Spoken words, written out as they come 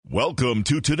Welcome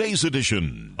to today's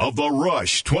edition of the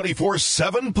Rush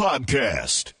 24/7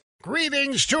 podcast.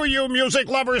 Greetings to you, music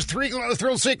lovers,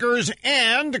 thrill seekers,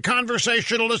 and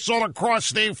conversationalists all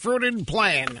across the fruited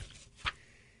plain.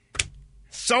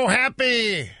 So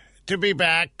happy to be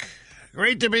back.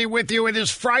 Great to be with you. It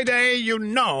is Friday. You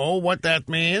know what that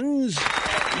means.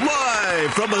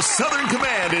 Live from the Southern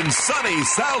Command in sunny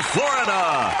South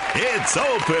Florida, it's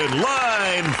Open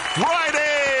Line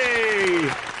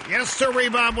Friday. Yes, sir,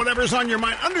 Bob, whatever's on your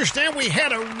mind. Understand we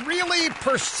had a really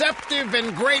perceptive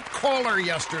and great caller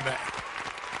yesterday.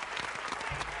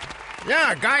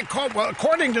 Yeah, a guy called, well,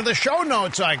 according to the show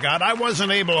notes I got, I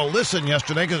wasn't able to listen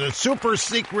yesterday because it's a super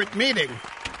secret meeting.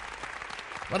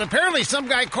 But apparently some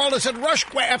guy called and said, Rush,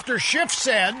 after Schiff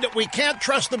said that we can't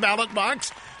trust the ballot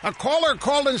box, a caller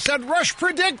called and said, Rush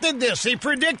predicted this. He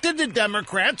predicted the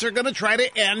Democrats are going to try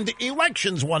to end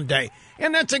elections one day.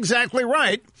 And that's exactly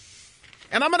right.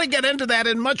 And I'm going to get into that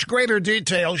in much greater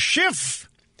detail. Schiff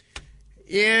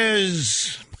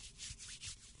is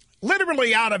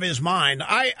literally out of his mind.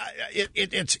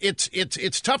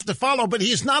 It's tough to follow, but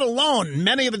he's not alone.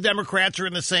 Many of the Democrats are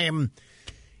in the same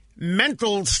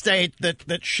mental state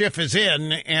that Schiff is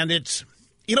in, and it's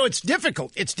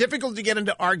difficult. It's difficult to get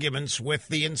into arguments with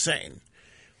the insane.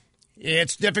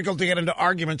 It's difficult to get into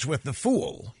arguments with the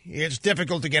fool. It's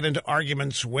difficult to get into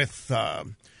arguments with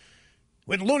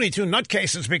Looney Tune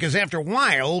nutcases, because after a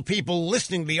while, people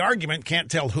listening to the argument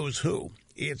can't tell who's who.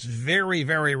 It's very,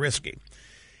 very risky.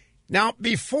 Now,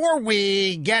 before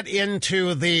we get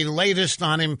into the latest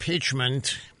on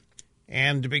impeachment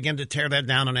and to begin to tear that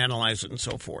down and analyze it and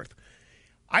so forth,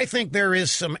 I think there is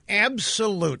some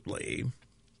absolutely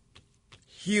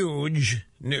huge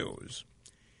news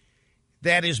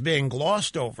that is being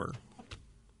glossed over.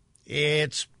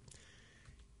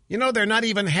 They're not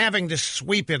even having to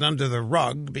sweep it under the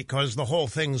rug because the whole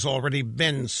thing's already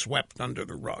been swept under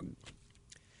the rug.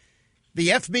 The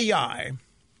FBI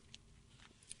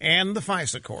and the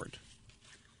FISA court,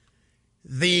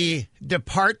 the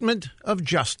Department of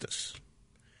Justice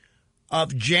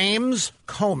of James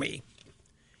Comey,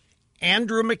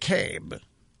 Andrew McCabe,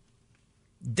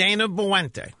 Dana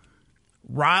Boente,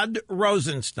 Rod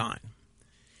Rosenstein,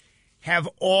 have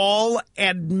all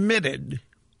admitted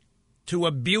to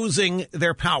abusing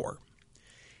their power.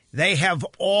 They have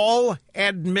all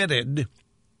admitted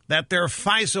that their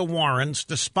FISA warrants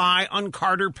to spy on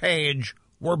Carter Page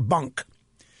were bunk.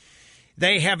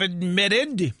 They have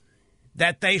admitted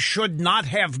that they should not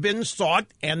have been sought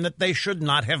and that they should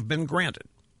not have been granted.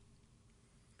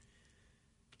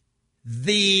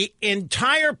 The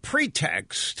entire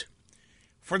pretext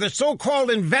for the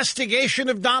so-called investigation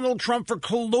of Donald Trump for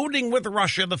colluding with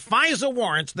Russia, the FISA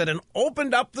warrants that had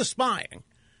opened up the spying,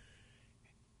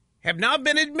 have now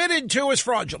been admitted to as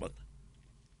fraudulent.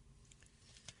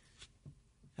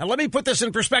 Now, let me put this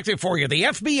in perspective for you. The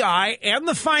FBI and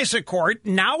the FISA court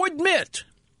now admit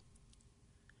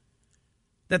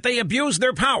that they abused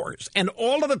their powers, and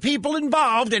all of the people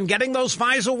involved in getting those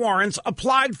FISA warrants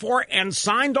applied for and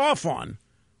signed off on,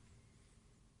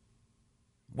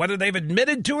 whether they've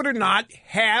admitted to it or not,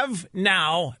 have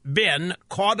now been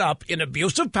caught up in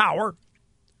abuse of power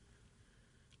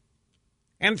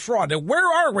and fraud. And where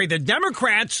are we? The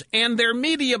Democrats and their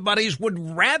media buddies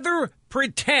would rather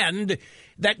pretend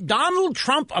that Donald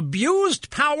Trump abused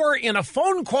power in a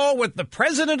phone call with the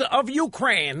president of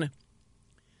Ukraine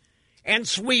and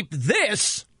sweep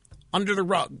this under the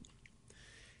rug.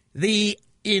 The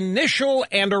initial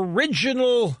and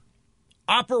original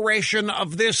operation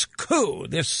of this coup,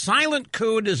 this silent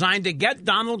coup designed to get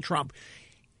Donald Trump,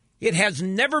 it has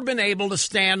never been able to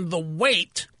stand the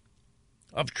weight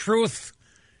of truth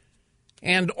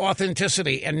and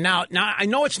authenticity. And now I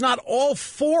know it's not all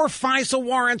 4 FISA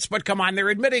warrants, but come on, they're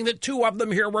admitting that 2 of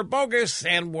them here were bogus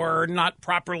and were not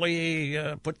properly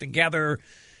put together.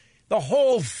 The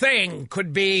whole thing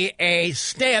could be a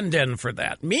stand-in for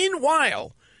that.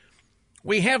 Meanwhile,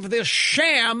 we have this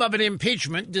sham of an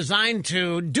impeachment designed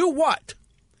to do what?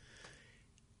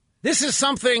 This is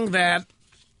something that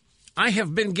I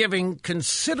have been giving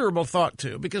considerable thought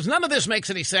to, because none of this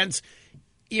makes any sense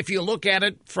if you look at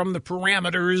it from the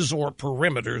parameters, or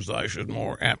perimeters, I should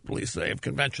more aptly say, of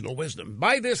conventional wisdom.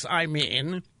 By this, I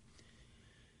mean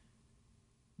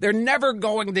they're never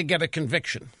going to get a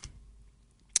conviction.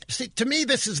 See, to me,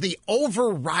 this is the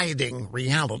overriding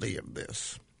reality of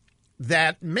this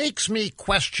that makes me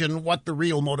question what the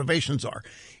real motivations are.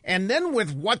 And then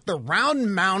with what the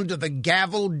round mound of the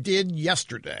gavel did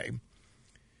yesterday,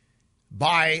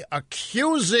 by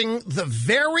accusing the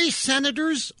very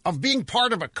senators of being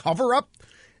part of a cover-up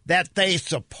that they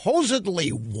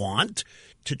supposedly want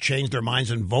to change their minds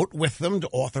and vote with them, to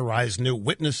authorize new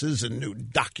witnesses and new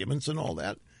documents and all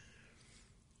that.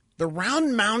 The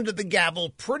round mound of the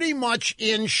gavel pretty much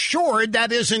ensured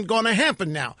that isn't going to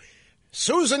happen now.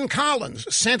 Susan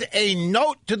Collins sent a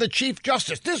note to the Chief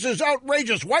Justice. This is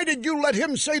outrageous. Why did you let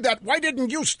him say that? Why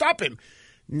didn't you stop him?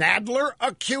 Nadler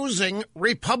accusing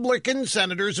Republican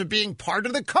senators of being part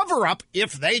of the cover-up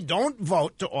if they don't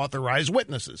vote to authorize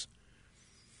witnesses.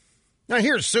 Now,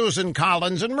 here's Susan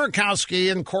Collins and Murkowski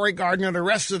and Cory Gardner and the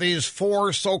rest of these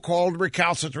four so-called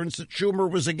recalcitrants that Schumer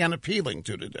was again appealing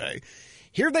to today.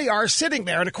 Here they are sitting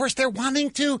there, and of course they're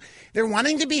wanting to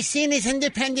be seen as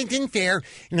independent and fair,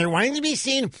 and they're wanting to be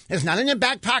seen as not in the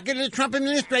back pocket of the Trump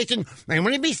administration. They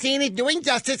want to be seen as doing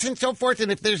justice and so forth,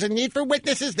 and if there's a need for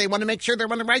witnesses, they want to make sure they're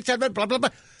on the right side of it, blah, blah, blah.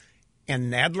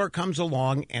 And Nadler comes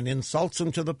along and insults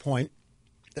them to the point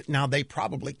that now they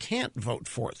probably can't vote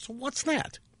for it. So what's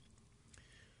that?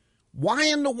 Why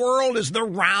in the world is the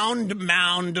round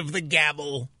mound of the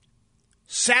gavel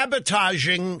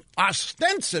sabotaging,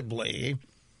 ostensibly,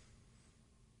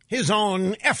 his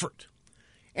own effort?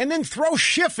 And then throw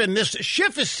Schiff in this.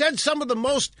 Schiff has said some of the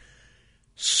most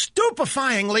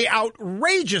stupefyingly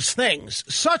outrageous things,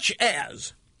 such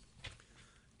as,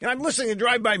 and I'm listening to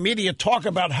drive-by media talk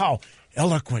about how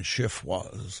eloquent Schiff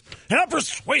was, and how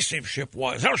persuasive Schiff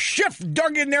was, how Schiff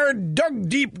dug in there, dug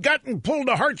deep, got and pulled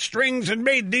the heartstrings and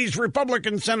made these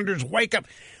Republican senators wake up.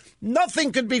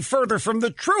 Nothing could be further from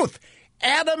the truth.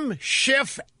 Adam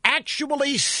Schiff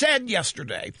actually said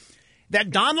yesterday that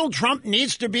Donald Trump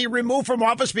needs to be removed from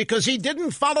office because he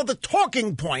didn't follow the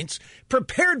talking points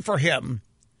prepared for him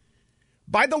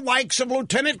by the likes of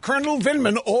Lieutenant Colonel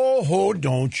Vindman. Oh,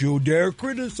 don't you dare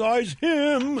criticize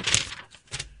him.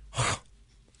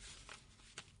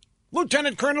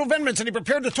 Lieutenant Colonel Vindmans said he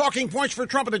prepared the talking points for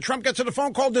Trump, and then Trump gets a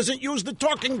phone call, doesn't use the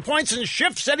talking points, and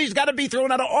Schiff said he's got to be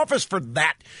thrown out of office for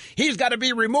that. He's got to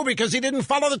be removed because he didn't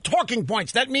follow the talking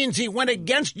points. That means he went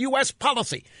against U.S.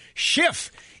 policy.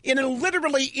 Schiff, in a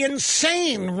literally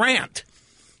insane rant,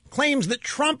 claims that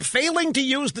Trump failing to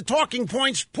use the talking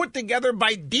points put together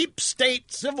by deep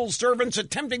state civil servants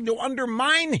attempting to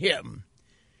undermine him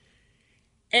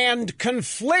and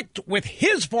conflict with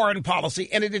his foreign policy,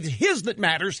 and it is his that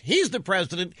matters. He's the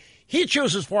president. He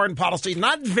chooses foreign policy,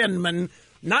 not Vindman,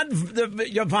 not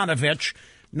Yovanovitch,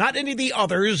 not any of the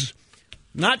others,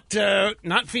 not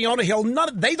Fiona Hill.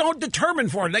 They don't determine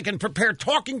for it. They can prepare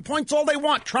talking points all they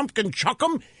want. Trump can chuck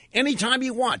them anytime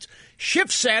he wants.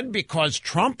 Schiff said because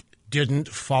Trump didn't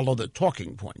follow the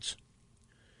talking points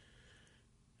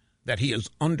that he is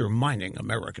undermining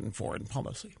American foreign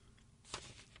policy.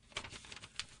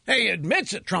 He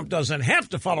admits that Trump doesn't have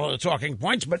to follow the talking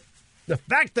points, but the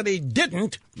fact that he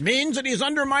didn't means that he's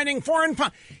undermining foreign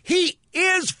policy. He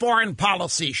is foreign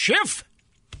policy, Schiff.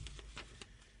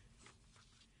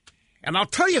 And I'll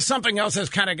tell you something else that's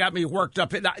kind of got me worked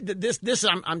up.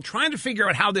 I'm trying to figure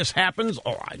out how this happens.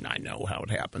 Oh, I know how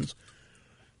it happens.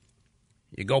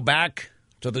 You go back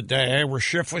to the day where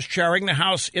Schiff was chairing the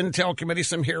House Intel Committee,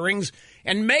 some hearings,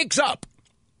 and makes up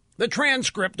the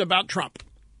transcript about Trump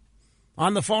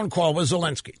on the phone call with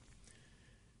Zelensky.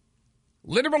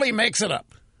 Literally makes it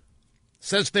up.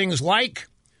 Says things like,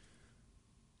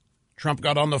 Trump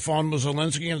got on the phone with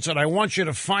Zelensky and said, I want you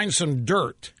to find some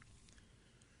dirt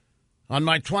on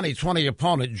my 2020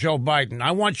 opponent, Joe Biden.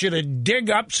 I want you to dig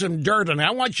up some dirt on it.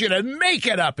 I want you to make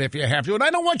it up if you have to. And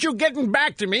I don't want you getting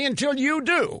back to me until you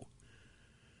do.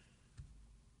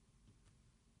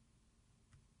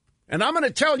 And I'm going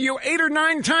to tell you 8 or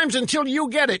 9 times until you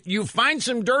get it. You find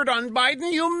some dirt on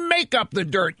Biden, you make up the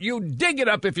dirt. You dig it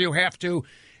up if you have to.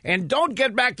 And don't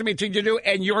get back to me till you do.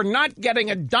 And you're not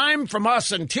getting a dime from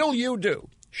us until you do.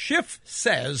 Schiff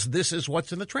says this is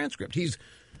what's in the transcript. He's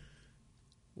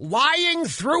lying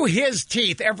through his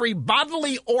teeth, every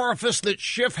bodily orifice that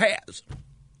Schiff has.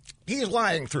 He's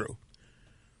lying through.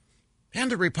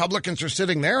 And the Republicans are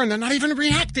sitting there and they're not even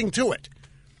reacting to it.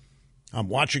 I'm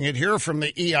watching it here from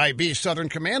the EIB Southern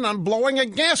Command. I'm blowing a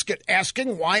gasket,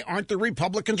 asking why aren't the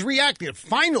Republicans reacting?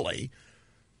 Finally,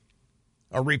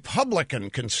 a Republican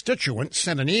constituent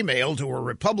sent an email to a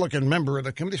Republican member of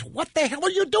the committee. What the hell are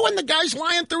you doing? The guy's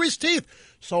lying through his teeth.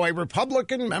 So a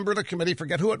Republican member of the committee,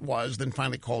 forget who it was, then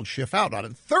finally called Schiff out on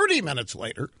it. 30 minutes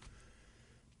later,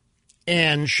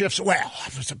 and Schiff said, well,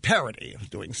 it was a parody. It was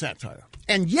doing satire.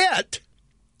 And yet,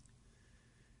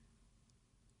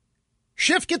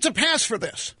 Schiff gets a pass for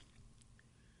this.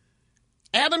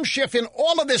 Adam Schiff, in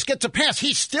all of this, gets a pass.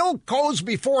 He still goes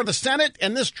before the Senate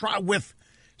and this trial with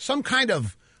some kind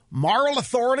of moral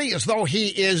authority, as though he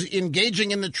is engaging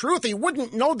in the truth. He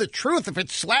wouldn't know the truth if it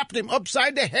slapped him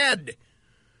upside the head.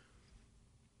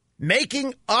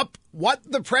 making up what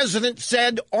the president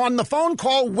said on the phone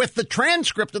call with the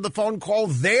transcript of the phone call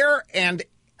there and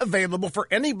available for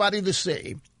anybody to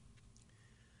see.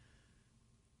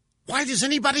 Why does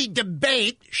anybody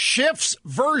debate Schiff's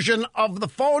version of the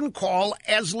phone call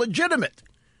as legitimate?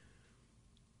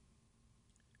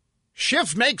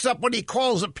 Schiff makes up what he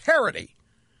calls a parody,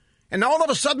 and all of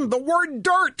a sudden the word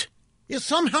dirt is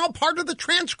somehow part of the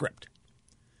transcript,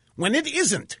 when it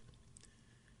isn't.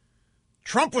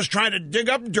 Trump was trying to dig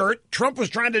up dirt. Trump was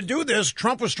trying to do this.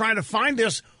 Trump was trying to find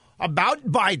this about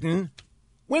Biden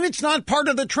when it's not part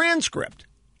of the transcript.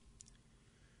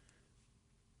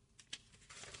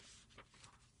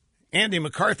 Andy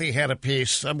McCarthy had a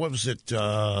piece, what was it,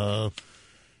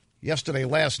 yesterday,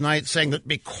 last night, saying that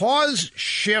because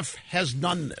Schiff has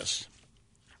done this,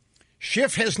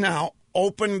 Schiff has now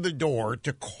opened the door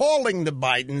to calling the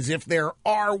Bidens if there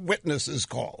are witnesses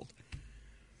called.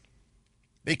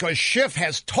 Because Schiff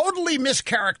has totally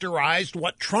mischaracterized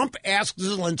what Trump asked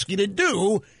Zelensky to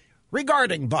do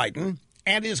regarding Biden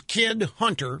and his kid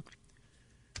Hunter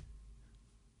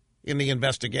in the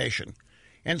investigation.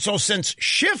 And so since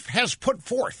Schiff has put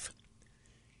forth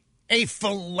a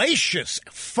fallacious,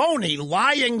 phony,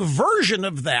 lying version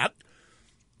of that,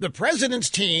 the president's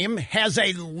team has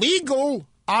a legal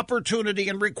opportunity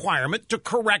and requirement to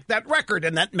correct that record.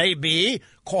 And that may be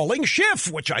calling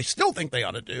Schiff, which I still think they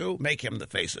ought to do, make him the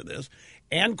face of this,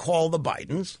 and call the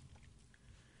Bidens.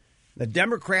 The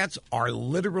Democrats are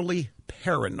literally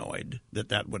paranoid that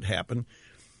that would happen.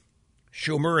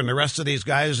 Schumer and the rest of these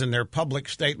guys in their public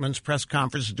statements, press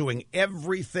conferences, doing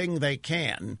everything they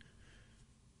can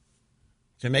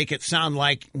to make it sound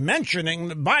like mentioning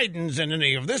the Bidens in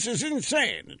any of this is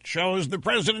insane. It shows the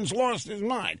president's lost his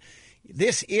mind.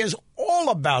 This is all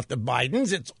about the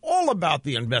Bidens. It's all about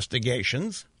the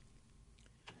investigations.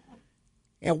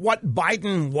 And what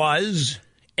Biden was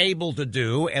able to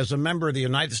do as a member of the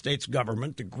United States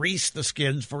government to grease the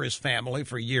skids for his family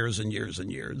for years and years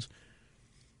and years.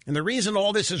 And the reason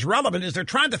all this is relevant is they're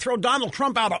trying to throw Donald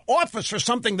Trump out of office for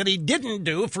something that he didn't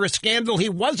do, for a scandal he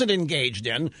wasn't engaged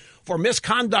in, for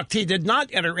misconduct he did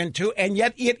not enter into, and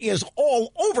yet it is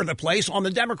all over the place on the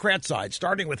Democrat side,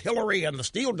 starting with Hillary and the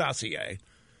Steele dossier.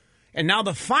 And now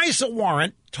the FISA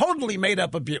warrant, totally made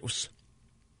up abuse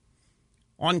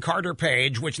on Carter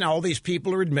Page, which now all these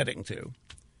people are admitting to.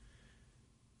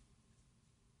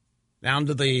 Down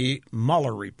to the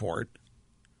Mueller report.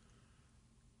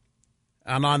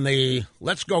 And on the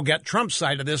let's go get Trump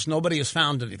side of this, nobody has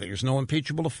found anything. There's no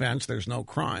impeachable offense. There's no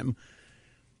crime.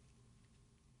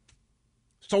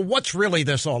 So what's really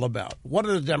this all about? What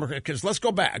are the Democrats? Because let's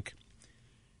go back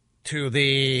to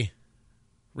the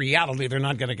reality. They're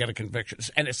not going to get a conviction.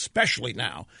 And especially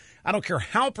now. I don't care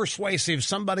how persuasive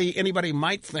anybody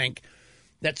might think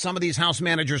that some of these House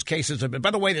managers' cases have been.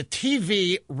 By the way, the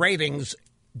TV ratings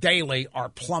daily are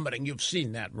plummeting. You've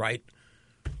seen that, right?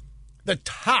 The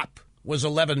top was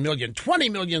 11 million. 20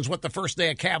 million is what the first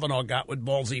day of Kavanaugh got with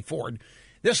Ballsy Ford.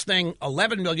 This thing,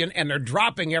 11 million, and they're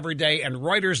dropping every day, and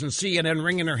Reuters and CNN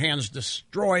wringing their hands,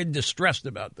 distressed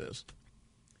about this.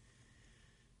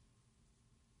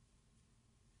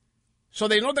 So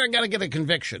they know they're going to get a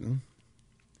conviction,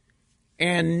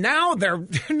 and now they're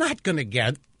not going to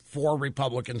get 4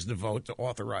 Republicans to vote to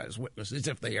authorize witnesses,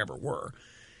 if they ever were.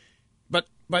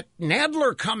 But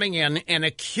Nadler coming in and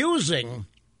accusing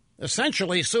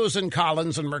essentially Susan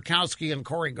Collins and Murkowski and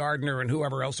Cory Gardner and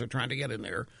whoever else they're trying to get in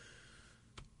there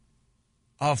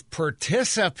of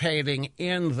participating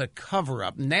in the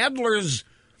cover-up. Nadler's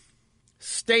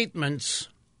statements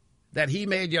that he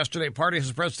made yesterday, part of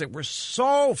his presidency, were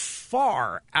so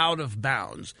far out of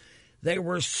bounds. They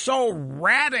were so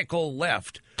radical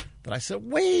left. But I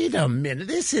said, wait a minute,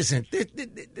 this isn't,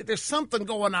 there's something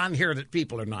going on here that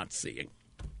people are not seeing.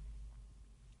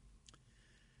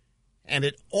 And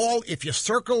it all, if you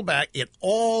circle back, it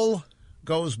all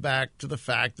goes back to the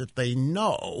fact that they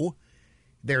know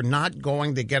they're not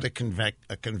going to get a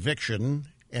conviction,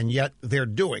 and yet they're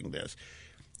doing this.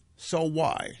 So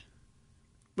why?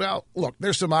 Well, look,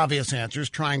 there's some obvious answers,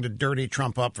 trying to dirty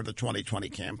Trump up for the 2020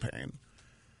 campaign.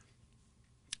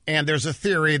 And there's a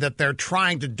theory that they're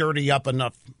trying to dirty up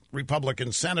enough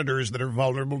Republican senators that are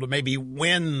vulnerable to maybe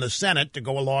win the Senate to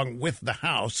go along with the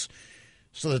House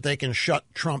so that they can shut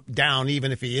Trump down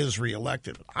even if he is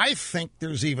reelected. I think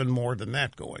there's even more than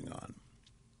that going on.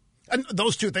 And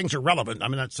those two things are relevant.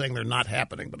 I'm not saying they're not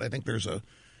happening, but I think there's a... I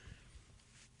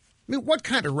mean, what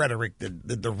kind of rhetoric did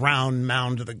the round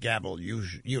mound of the gavel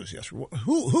use yesterday?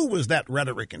 Who was that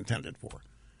rhetoric intended for?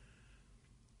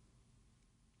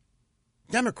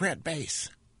 Democrat base.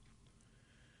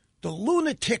 The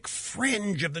lunatic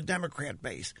fringe of the Democrat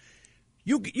base.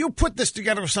 You put this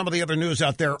together with some of the other news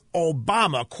out there.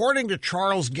 Obama, according to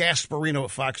Charles Gasparino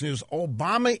at Fox News,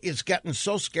 Obama is getting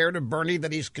so scared of Bernie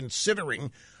that he's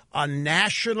considering a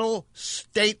national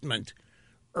statement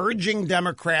urging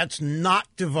Democrats not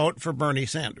to vote for Bernie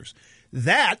Sanders.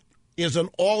 That is an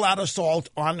all-out assault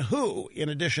on who, in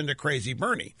addition to crazy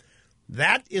Bernie?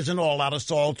 That is an all-out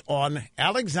assault on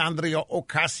Alexandria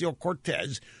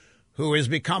Ocasio-Cortez, who has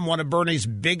become one of Bernie's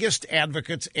biggest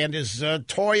advocates and is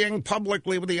toying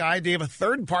publicly with the idea of a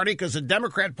third party because the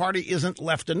Democrat Party isn't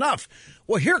left enough.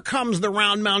 Well, here comes the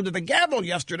round mound to the gavel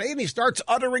yesterday, and he starts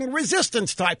uttering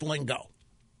resistance-type lingo.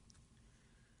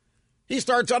 He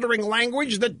starts uttering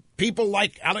language that people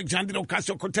like Alexandria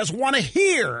Ocasio-Cortez want to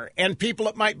hear, and people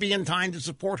that might be in time to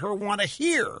support her want to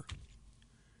hear.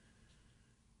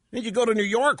 Then you go to New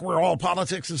York, where all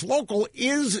politics is local.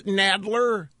 Is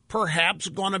Nadler perhaps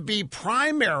going to be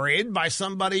primaried by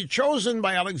somebody chosen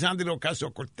by Alexandria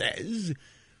Ocasio-Cortez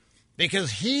because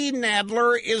he,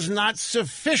 Nadler, is not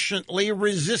sufficiently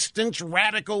resistance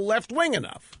radical left-wing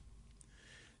enough?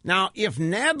 Now, if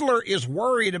Nadler is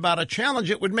worried about a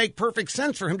challenge, it would make perfect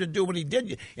sense for him to do what he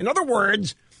did. In other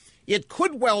words, it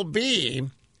could well be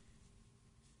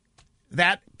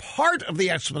that part of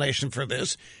the explanation for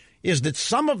this is that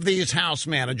some of these House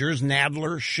managers,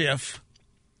 Nadler, Schiff,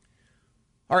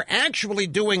 are actually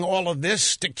doing all of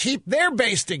this to keep their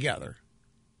base together,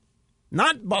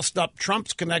 not bust up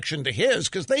Trump's connection to his,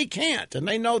 because they can't, and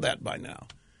they know that by now.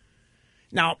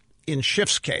 Now, in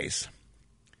Schiff's case,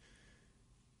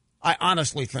 I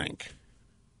honestly think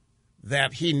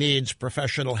that he needs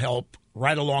professional help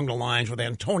right along the lines with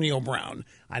Antonio Brown.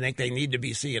 I think they need to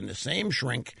be seeing the same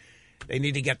shrink. They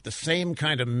need to get the same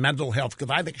kind of mental health,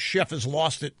 because I think Schiff has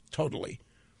lost it totally.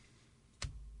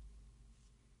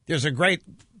 There's a great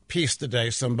piece today,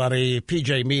 somebody,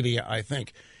 PJ Media, I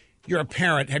think. You're a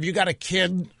parent. Have you got a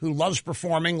kid who loves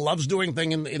performing, loves doing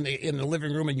things in the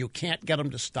living room, and you can't get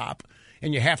them to stop?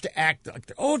 And you have to act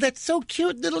like, oh, that's so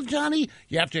cute, little Johnny.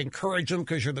 You have to encourage them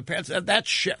because you're the parents. That's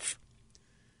Schiff.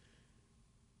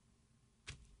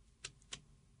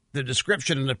 The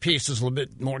description in the piece is a little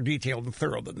bit more detailed and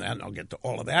thorough than that, and I'll get to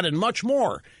all of that and much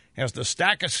more as the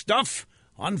stack of stuff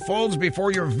unfolds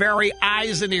before your very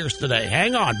eyes and ears today.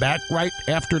 Hang on, back right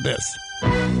after this.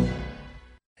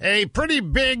 A pretty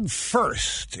big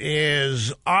first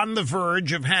is on the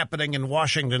verge of happening in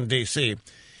Washington, D.C.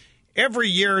 Every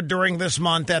year during this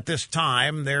month at this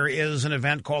time, there is an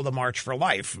event called the March for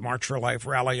Life. March for Life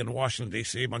rally in Washington,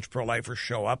 D.C. A bunch of pro-lifers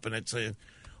show up, and it's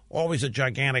always a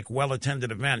gigantic,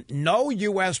 well-attended event. No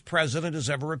U.S. president has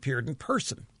ever appeared in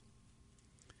person.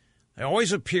 They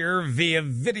always appear via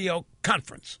video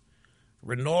conference.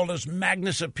 Ronaldus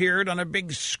Magnus appeared on a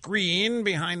big screen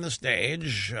behind the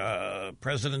stage.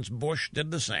 President Bush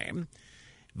did the same.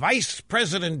 Vice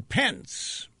President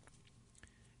Pence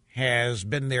has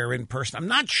been there in person. I'm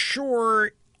not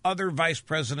sure other vice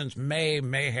presidents may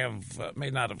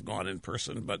not have gone in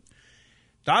person, but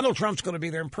Donald Trump's going to be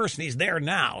there in person. He's there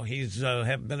now. He's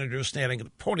have been standing at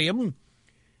the podium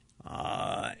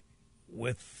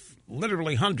with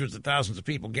literally hundreds of thousands of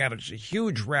people gathered. It's a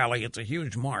huge rally. It's a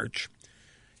huge march.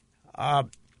 I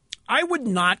would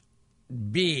not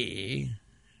be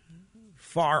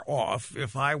far off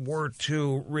if I were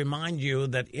to remind you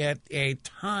that at a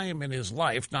time in his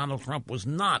life, Donald Trump was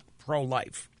not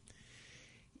pro-life.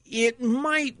 It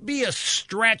might be a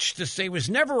stretch to say he was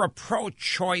never a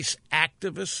pro-choice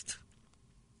activist.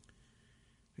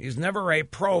 He's never a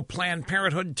pro-Planned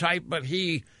Parenthood type, but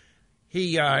he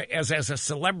as a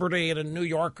celebrity and a New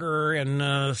Yorker and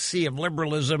a sea of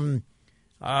liberalism,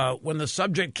 when the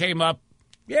subject came up,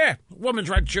 yeah, woman's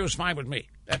right to choose, fine with me.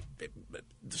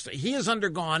 He has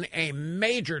undergone a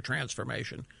major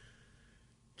transformation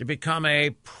to become a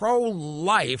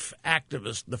pro-life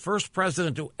activist, the first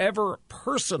president to ever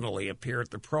personally appear at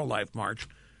the pro-life march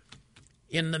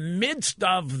in the midst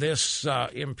of this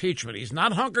impeachment. He's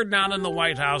not hunkered down in the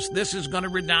White House. This is going to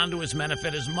redound to his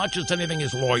benefit as much as anything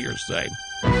his lawyers say.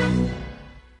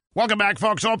 Welcome back,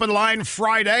 folks. Open Line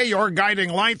Friday, your guiding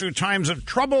light through times of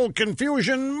trouble,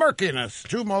 confusion, murkiness,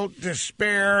 tumult,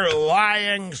 despair,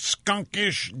 lying,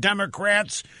 skunkish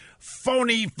Democrats,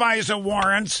 phony FISA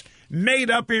warrants,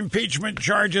 made-up impeachment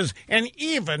charges, and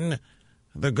even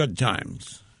the good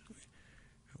times.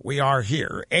 We are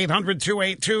here.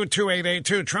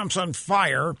 800-282-2882. Trump's on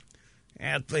fire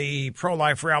at the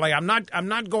pro-life rally. I'm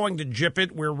not going to jip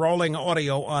it. We're rolling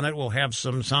audio on it. We'll have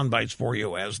some sound bites for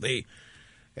you as the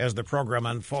program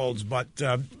unfolds. But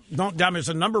don't doubt, there's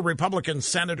a number of Republican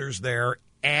senators there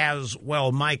as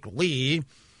well. Mike Lee,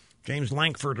 James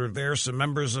Lankford are there, some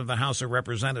members of the House of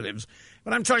Representatives.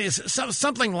 But I'm telling you,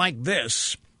 something like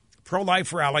this,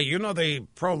 pro-life rally. You know the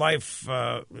pro-life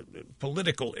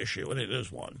political issue, and it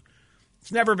is one.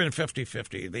 It's never been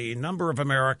 50-50. The number of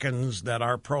Americans that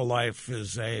are pro-life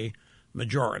is a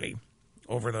majority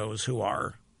over those who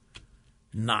are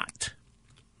not.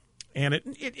 And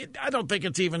I don't think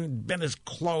it's even been as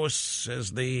close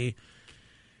as the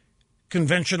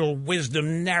conventional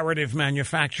wisdom narrative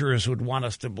manufacturers would want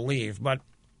us to believe. But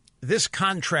this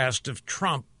contrast of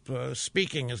Trump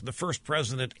speaking as the first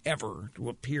president ever to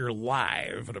appear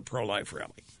live at a pro-life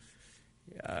rally,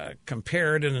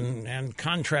 compared and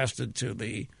contrasted to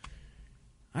this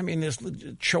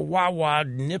chihuahua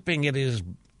nipping at his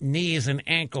knees and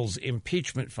ankles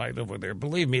impeachment fight over there.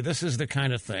 Believe me, this is the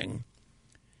kind of thing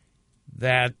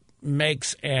that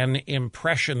makes an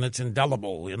impression that's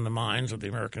indelible in the minds of the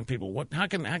American people. How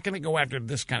can they go after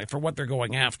this kind of, for what they're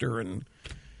going after? And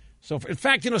so, in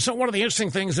fact, so one of the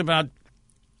interesting things about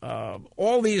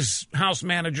all these House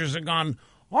managers have gone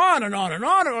on and on and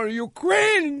on about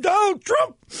Ukraine. Donald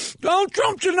Trump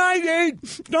denied aid.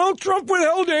 Donald Trump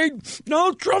withheld aid.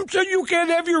 Donald Trump said you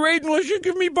can't have your aid unless you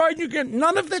give me Biden. You can't.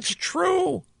 None of that's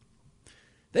true.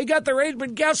 They got their aid,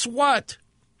 but guess what?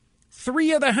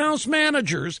 3 of the House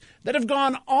managers that have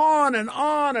gone on and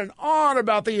on and on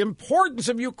about the importance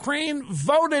of Ukraine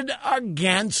voted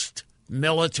against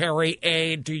military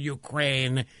aid to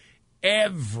Ukraine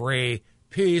every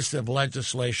piece of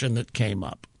legislation that came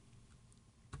up.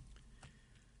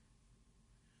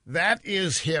 That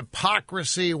is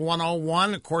hypocrisy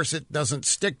 101. Of course, it doesn't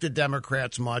stick to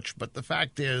Democrats much, but the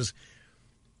fact is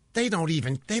they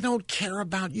don't care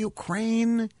about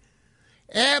Ukraine.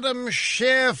 Adam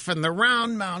Schiff and the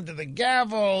round mound to the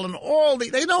gavel and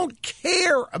they don't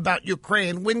care about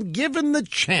Ukraine when given the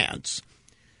chance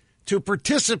to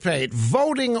participate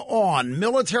voting on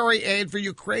military aid for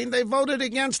Ukraine. They voted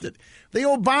against it. The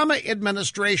Obama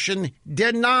administration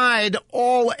denied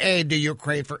all aid to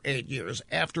Ukraine for 8 years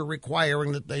after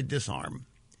requiring that they disarm.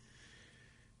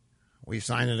 We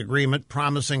signed an agreement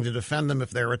promising to defend them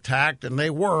if they're attacked, and they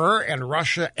were, and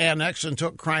Russia annexed and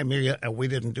took Crimea, and we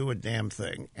didn't do a damn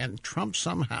thing. And Trump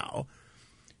somehow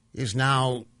is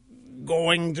now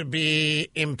going to be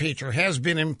impeached or has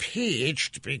been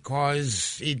impeached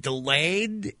because he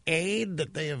delayed aid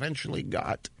that they eventually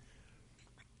got.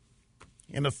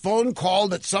 In a phone call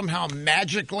that somehow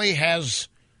magically has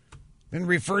been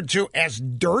referred to as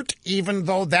dirt, even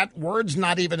though that word's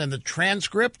not even in the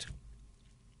transcript.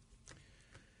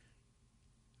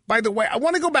 By the way, I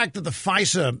want to go back to the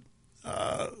FISA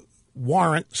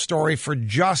warrant story for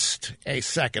just a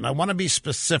second. I want to be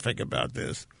specific about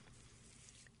this.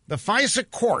 The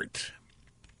FISA court,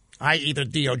 i.e. the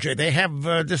DOJ, they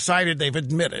have decided, they've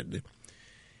admitted,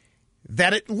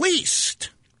 that at least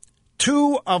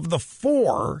 2 of the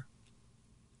 4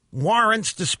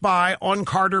 warrants to spy on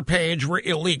Carter Page were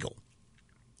illegal,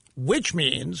 which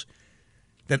means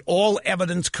that all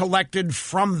evidence collected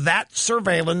from that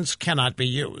surveillance cannot be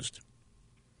used.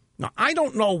 Now, I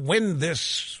don't know when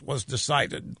this was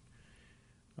decided.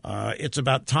 It's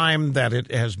about time that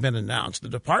it has been announced. The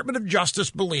Department of Justice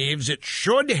believes it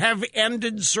should have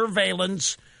ended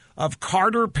surveillance of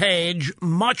Carter Page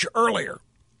much earlier.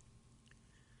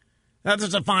 Now, this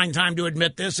is a fine time to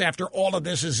admit this after all of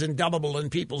this is indelible in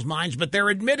people's minds, but they're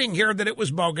admitting here that it was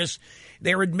bogus.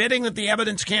 They're admitting that the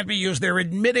evidence can't be used. They're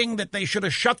admitting that they should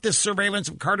have shut this surveillance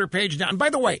of Carter Page down. And by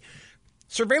the way,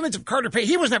 surveillance of Carter Page,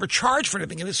 he was never charged for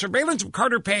anything. And the surveillance of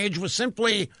Carter Page was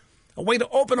simply a way to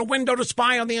open a window to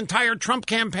spy on the entire Trump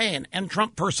campaign and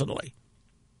Trump personally.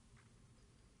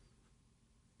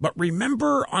 But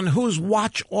remember on whose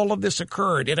watch all of this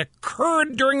occurred. It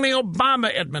occurred during the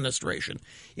Obama administration.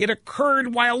 It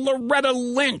occurred while Loretta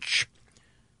Lynch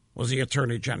was the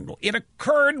Attorney General. It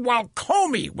occurred while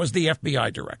Comey was the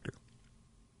FBI director.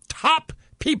 Top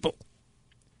people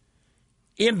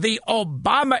in the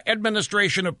Obama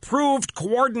administration approved,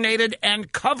 coordinated,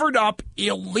 and covered up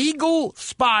illegal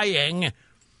spying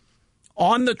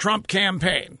on the Trump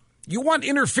campaign. You want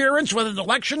interference with an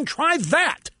election? Try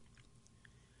that.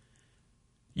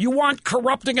 You want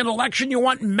corrupting an election? You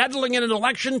want meddling in an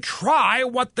election? Try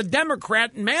what the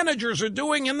Democrat managers are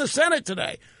doing in the Senate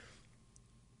today.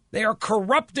 They are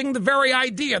corrupting the very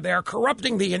idea. They are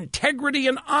corrupting the integrity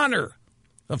and honor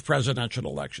of presidential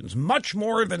elections, much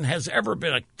more than has ever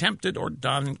been attempted or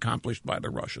done, accomplished by the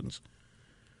Russians.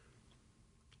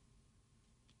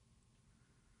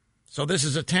 So this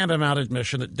is a tantamount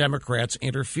admission that Democrats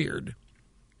interfered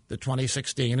the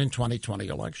 2016 and 2020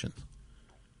 elections.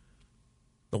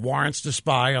 The warrants to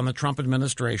spy on the Trump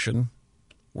administration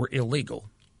were illegal.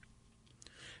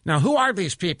 Now, who are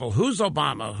these people? Who's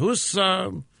Obama? Who's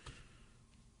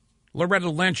Loretta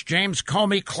Lynch, James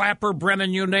Comey, Clapper,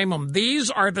 Brennan, you name them. These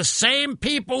are the same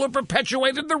people who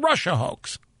perpetuated the Russia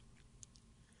hoax.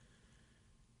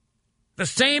 The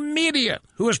same media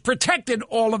who has protected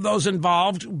all of those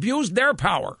involved, abused their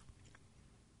power.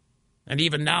 And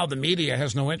even now, the media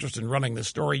has no interest in running this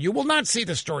story. You will not see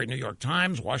the story in New York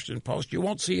Times, Washington Post. You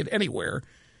won't see it anywhere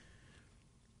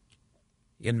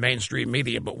in mainstream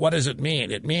media. But what does it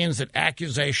mean? It means that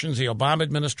accusations the Obama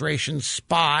administration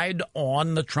spied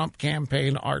on the Trump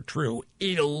campaign are true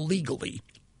illegally.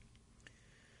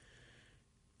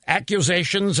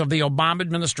 Accusations of the Obama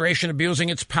administration abusing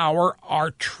its power are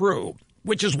true,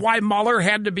 which is why Mueller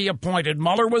had to be appointed.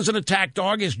 Mueller was an attack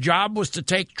dog. His job was to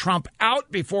take Trump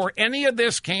out before any of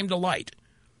this came to light.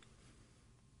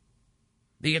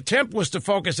 The attempt was to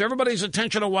focus everybody's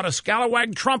attention on what a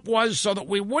scalawag Trump was so that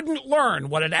we wouldn't learn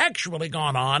what had actually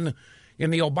gone on in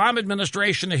the Obama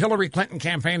administration, the Hillary Clinton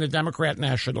campaign, the Democrat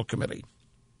National Committee.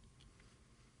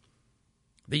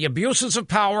 The abuses of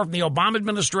power of the Obama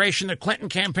administration, the Clinton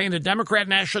campaign, the Democrat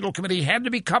National Committee had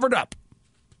to be covered up.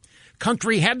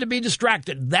 Country had to be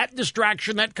distracted. That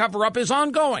distraction, that cover-up is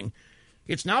ongoing.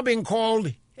 It's now being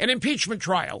called an impeachment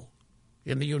trial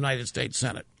in the United States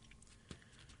Senate.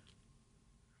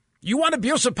 You want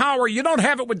abuse of power, you don't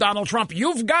have it with Donald Trump.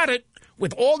 You've got it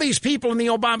with all these people in the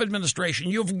Obama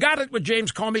administration. You've got it with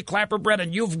James Comey, Clapper,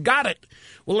 Brennan. You've got it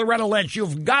with Loretta Lynch.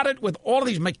 You've got it with all of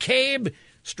these McCabe,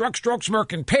 Strzok,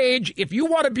 Smirk, and Page. If you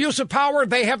want abuse of power,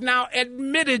 they have now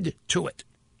admitted to it.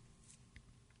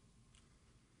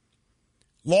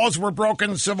 Laws were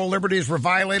broken, civil liberties were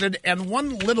violated, and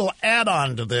one little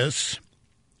add-on to this,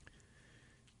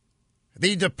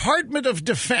 the Department of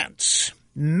Defense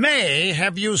may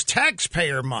have used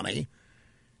taxpayer money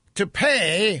to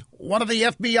pay one of the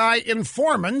FBI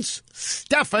informants,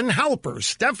 Stephen Halper.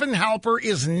 Stephen Halper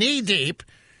is knee-deep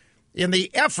in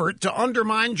the effort to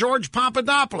undermine George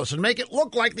Papadopoulos and make it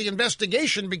look like the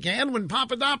investigation began when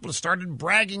Papadopoulos started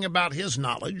bragging about his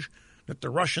knowledge that the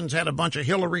Russians had a bunch of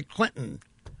Hillary Clinton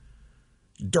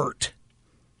dirt.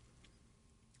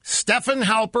 Stephen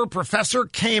Halper, professor,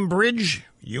 Cambridge,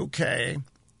 UK.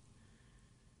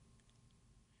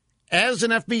 As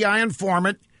an FBI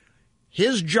informant,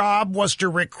 his job was to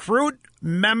recruit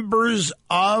members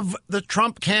of the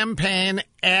Trump campaign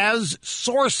as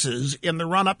sources in the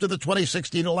run-up to the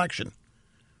 2016 election.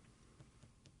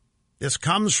 This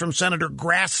comes from Senator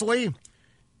Grassley.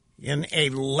 In a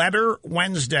letter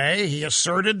Wednesday, he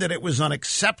asserted that it was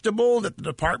unacceptable that the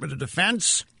Department of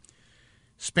Defense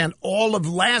spent all of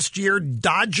last year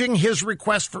dodging his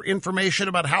request for information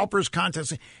about Halper's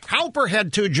contest. Halper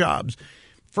had two jobs.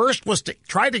 First was to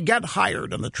try to get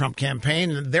hired on the Trump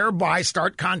campaign and thereby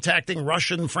start contacting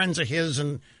Russian friends of his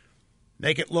and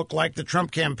make it look like the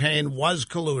Trump campaign was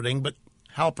colluding, but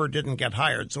Halper didn't get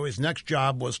hired. So his next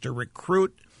job was to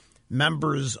recruit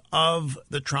members of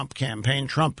the Trump campaign,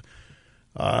 Trump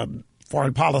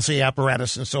foreign policy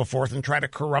apparatus and so forth, and try to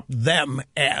corrupt them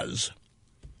as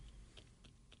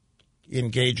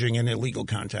engaging in illegal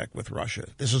contact with Russia.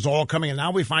 This is all coming, and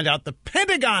now we find out the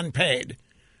Pentagon paid.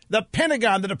 The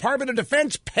Pentagon, the Department of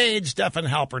Defense, paid Stephen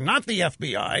Halper, not the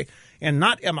FBI and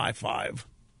not MI5.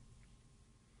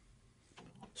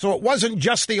 So it wasn't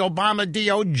just the Obama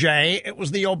DOJ, it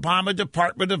was the Obama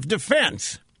Department of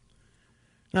Defense.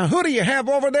 Now, who do you have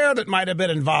over there that might have been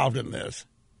involved in this?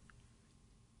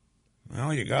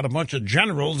 Well, you got a bunch of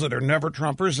generals that are never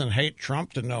Trumpers and hate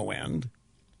Trump to no end.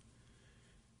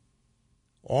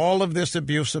 All of this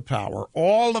abuse of power,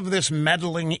 all of this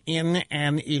meddling in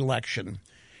an election.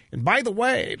 And by the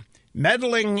way,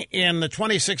 meddling in the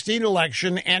 2016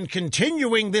 election and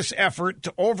continuing this effort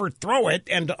to overthrow it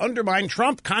and to undermine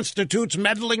Trump constitutes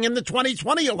meddling in the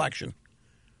 2020 election.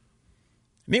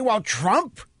 Meanwhile,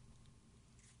 Trump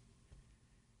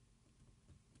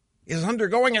is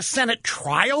undergoing a Senate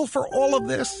trial for all of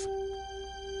this.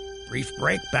 Brief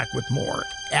break, back with more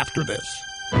after this.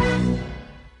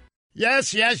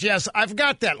 Yes. I've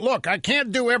got that. Look, I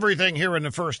can't do everything here in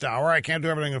the first hour. I can't do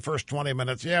everything in the first 20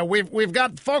 minutes. Yeah, we've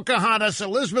got Pocahontas.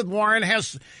 Elizabeth Warren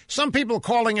has some people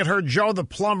calling it her Joe the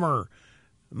Plumber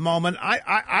moment.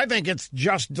 I think it's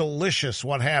just delicious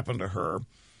what happened to her.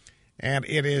 And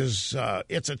it's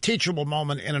a teachable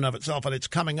moment in and of itself, and it's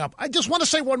coming up. I just want to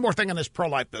say one more thing on this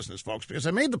pro-life business, folks, because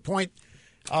I made the point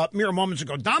mere moments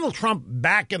ago. Donald Trump,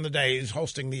 back in the days,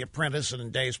 hosting The Apprentice and in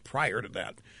days prior to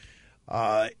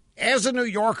that, as a New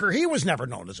Yorker, he was never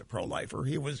known as a pro-lifer.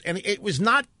 And it was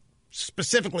not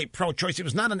specifically pro-choice. He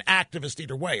was not an activist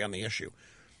either way on the issue.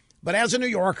 But as a New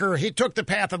Yorker, he took the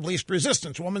path of least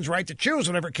resistance. Woman's right to choose,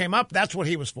 whenever it came up, that's what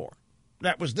he was for.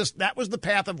 That was the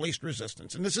path of least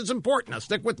resistance. And this is important. Now,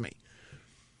 stick with me.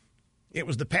 It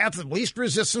was the path of least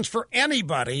resistance for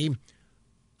anybody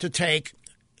to take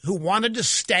who wanted to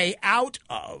stay out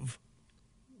of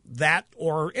that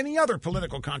or any other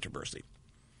political controversy.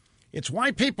 It's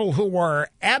why people who were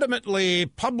adamantly,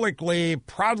 publicly,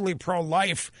 proudly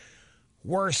pro-life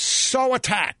were so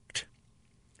attacked.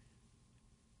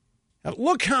 Now,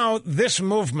 look how this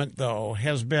movement, though,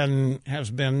 has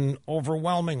been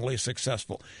overwhelmingly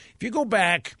successful. If you go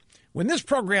back, when this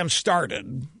program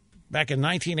started back in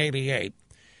 1988,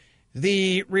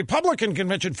 the Republican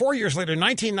convention 4 years later,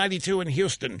 1992 in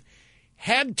Houston,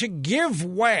 had to give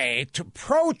way to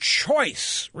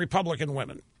pro-choice Republican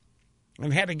women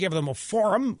and had to give them a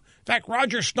forum. In fact,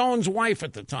 Roger Stone's wife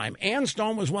at the time, Ann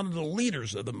Stone, was one of the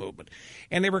leaders of the movement.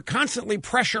 And they were constantly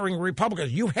pressuring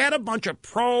Republicans. You had a bunch of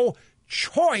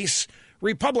pro-choice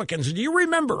Republicans. Do you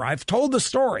remember? I've told the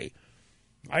story.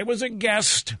 I was a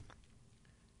guest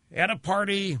at a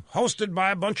party hosted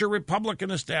by a bunch of Republican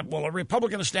a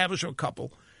Republican establishment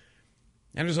couple.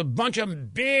 And there's a bunch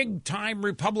of big-time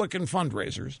Republican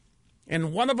fundraisers.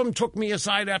 And one of them took me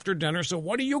aside after dinner. So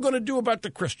what are you going to do about the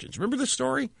Christians? Remember the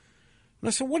story? And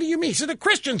I said, what do you mean? He said, the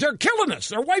Christians, they're killing us.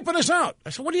 They're wiping us out. I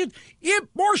said, what do you...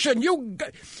 Abortion,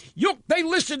 they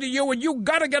listen to you, and you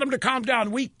got to get them to calm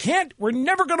down. We're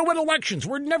never going to win elections.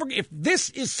 If this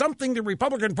is something the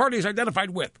Republican Party is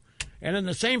identified with. And then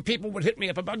the same people would hit me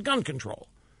up about gun control.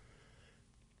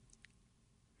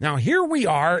 Now, here we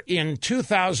are in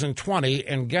 2020,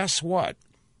 and guess what?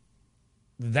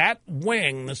 That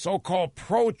wing, the so-called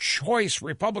pro-choice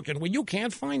Republican, you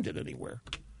can't find it anywhere.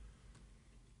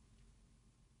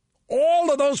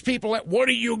 All of those people, what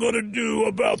are you going to do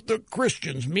about the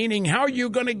Christians? Meaning, how are you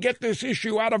going to get this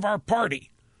issue out of our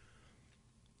party?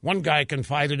 One guy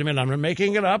confided to me, and I'm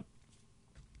making it up,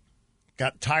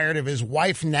 got tired of his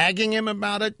wife nagging him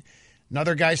about it.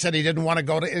 Another guy said he didn't want to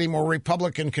go to any more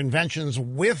Republican conventions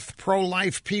with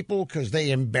pro-life people because they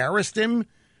embarrassed him.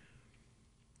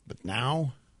 But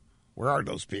now, where are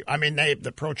those people? I mean,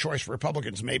 the pro-choice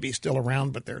Republicans may be still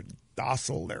around, but they're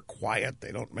docile, they're quiet,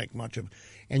 they don't make much of...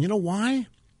 And you know why?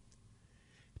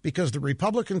 Because the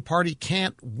Republican Party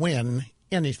can't win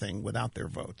anything without their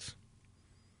votes.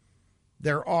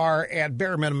 There are, at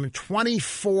bare minimum,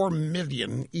 24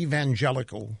 million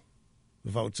evangelical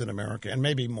votes in America, and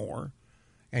maybe more.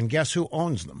 And guess who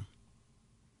owns them?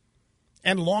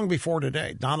 And long before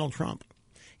today, Donald Trump.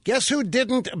 Guess who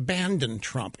didn't abandon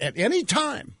Trump at any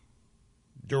time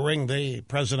during the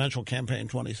presidential campaign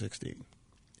 2016?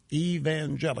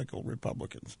 Evangelical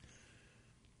Republicans.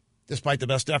 Despite the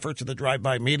best efforts of the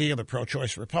drive-by media, the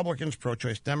pro-choice Republicans,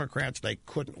 pro-choice Democrats, they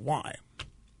couldn't. Why?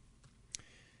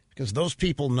 Because those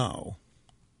people know.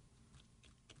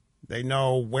 They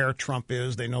know where Trump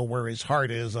is. They know where his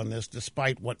heart is on this,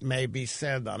 despite what may be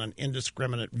said on an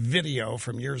indiscriminate video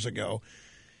from years ago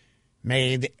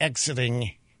made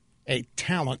exiting a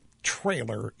talent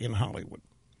trailer in Hollywood.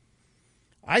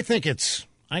 I think it's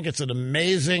an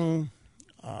amazing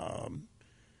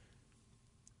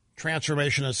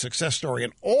transformation and success story.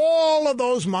 And all of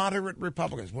those moderate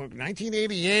Republicans,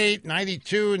 1988,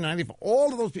 92, 94,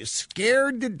 all of those people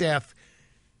scared to death.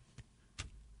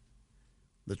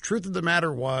 The truth of the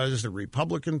matter was the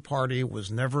Republican Party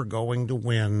was never going to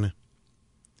win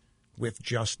with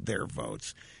just their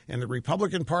votes. And the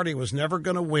Republican Party was never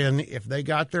going to win if they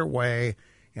got their way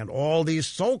and all these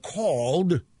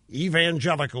so-called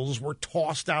evangelicals were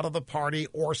tossed out of the party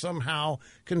or somehow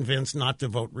convinced not to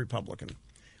vote Republican.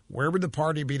 Where would the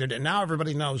party be today? Now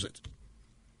everybody knows it.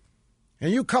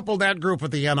 And you couple that group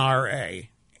with the NRA,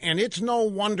 and it's no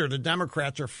wonder the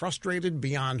Democrats are frustrated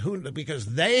beyond because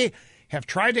they have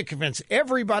tried to convince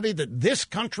everybody that this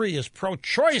country is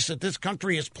pro-choice, that this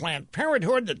country is Planned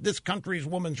Parenthood, that this country is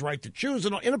women's right to choose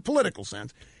in a political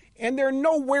sense. And they're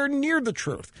nowhere near the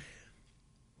truth.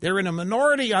 They're in a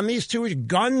minority on these two,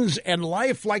 guns and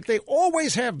life, like they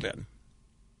always have been.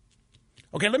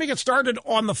 Okay, let me get started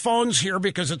on the phones here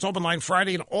because it's Open Line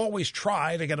Friday and always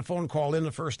try to get a phone call in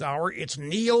the first hour. It's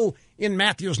Neil in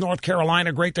Matthews, North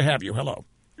Carolina. Great to have you. Hello.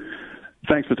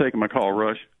 Thanks for taking my call,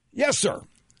 Rush. Yes, sir.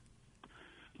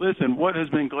 Listen, what has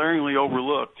been glaringly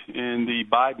overlooked in the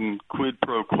Biden quid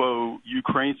pro quo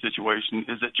Ukraine situation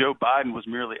is that Joe Biden was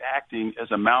merely acting as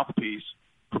a mouthpiece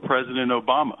for President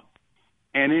Obama.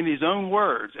 And in his own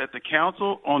words, at the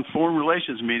Council on Foreign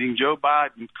Relations meeting, Joe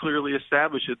Biden clearly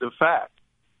established the fact.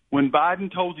 When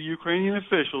Biden told the Ukrainian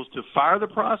officials to fire the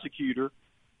prosecutor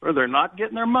or they're not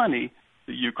getting their money,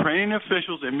 the Ukrainian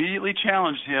officials immediately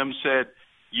challenged him, said,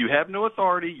 "You have no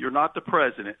authority, you're not the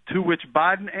president," to which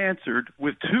Biden answered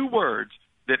with two words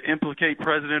that implicate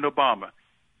President Obama.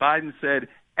 Biden said,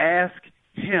 "Ask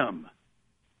him."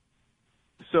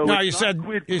 So no, you said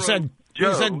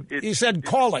Joe, he said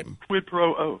call him. Quid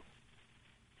pro quo.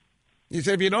 He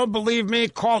said, if you don't believe me,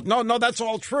 call. No, that's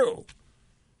all true.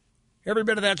 Every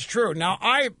bit of that's true. Now,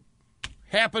 I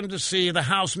happened to see the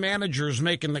House managers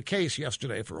making the case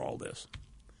yesterday for all this.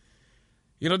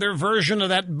 You know, their version of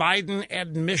that Biden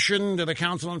admission to the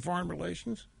Council on Foreign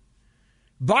Relations?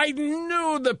 Biden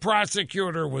knew the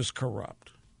prosecutor was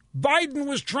corrupt. Biden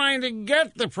was trying to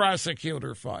get the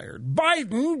prosecutor fired.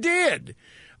 Biden did.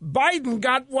 Biden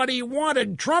got what he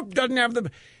wanted. Trump doesn't have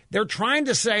the... They're trying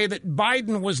to say that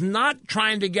Biden was not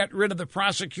trying to get rid of the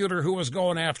prosecutor who was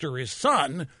going after his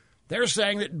son. They're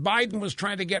saying that Biden was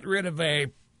trying to get rid of a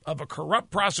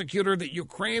corrupt prosecutor that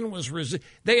Ukraine was...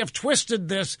 They have twisted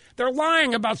this. They're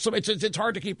lying about some... It's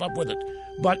hard to keep up with it.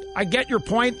 But I get your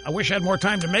point. I wish I had more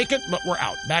time to make it, but we're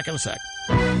out. Back in a sec.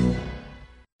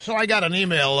 So I got an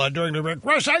email during the break.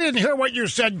 Russ, I didn't hear what you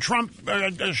said.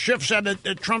 Schiff said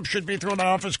that Trump should be thrown out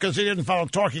of office because he didn't follow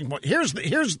talking point. Here's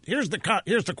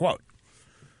the quote.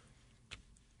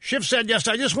 Schiff said, yes,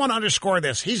 I just want to underscore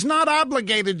this. He's not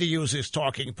obligated to use his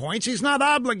talking points. He's not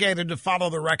obligated to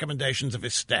follow the recommendations of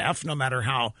his staff, no matter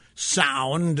how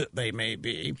sound they may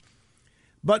be.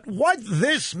 But what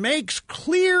this makes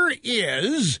clear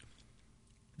is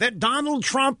that Donald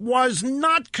Trump was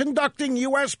not conducting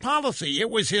U.S. policy. It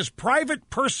was his private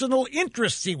personal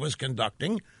interests he was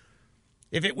conducting.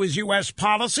 If it was U.S.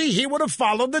 policy, he would have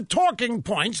followed the talking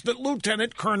points that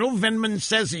Lieutenant Colonel Vindmans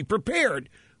says he prepared.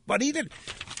 But he didn't.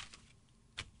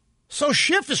 So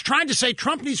Schiff is trying to say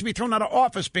Trump needs to be thrown out of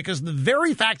office because the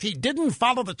very fact he didn't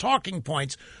follow the talking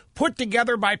points put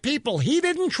together by people he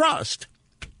didn't trust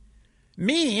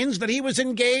means that he was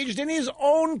engaged in his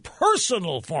own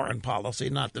personal foreign policy,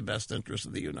 not the best interest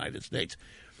of the United States.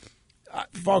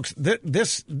 Folks,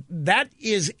 that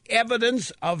is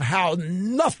evidence of how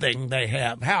nothing they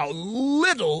have, how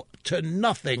little to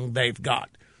nothing they've got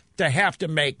to have to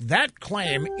make that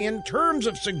claim in terms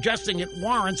of suggesting it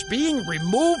warrants being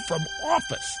removed from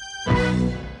office.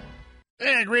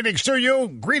 Hey, greetings to you.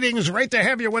 Greetings. Great to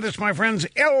have you with us, my friends.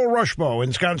 El Rushbo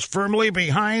ensconced firmly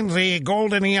behind the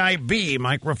golden EIB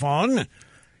microphone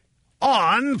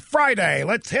on Friday.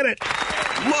 Let's hit it.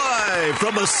 Live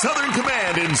from the Southern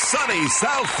Command in sunny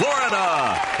South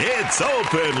Florida, it's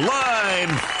Open Line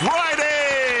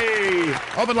Friday.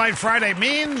 Open Line Friday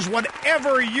means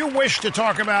whatever you wish to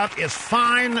talk about is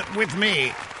fine with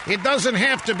me. It doesn't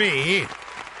have to be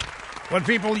what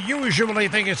people usually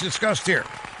think is discussed here.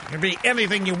 It can be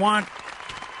anything you want.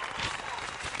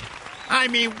 I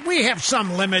mean, we have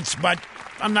some limits, but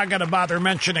I'm not going to bother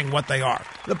mentioning what they are.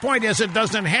 The point is, it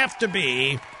doesn't have to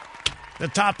be the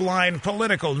top-line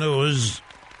political news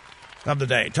of the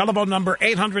day. Telephone number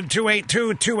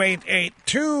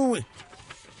 800-282-2882.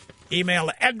 Email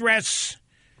address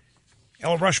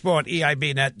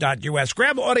lrushbo@eibnet.us.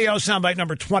 Grab audio soundbite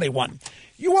number 21.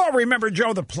 You all remember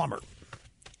Joe the Plumber.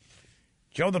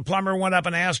 Joe the Plumber went up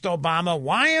and asked Obama,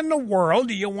 why in the world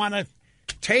do you want to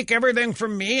take everything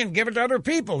from me and give it to other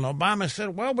people? And Obama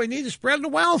said, well, we need to spread the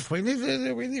wealth. We need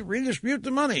to redistribute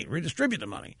the money.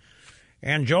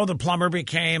 And Joe the Plumber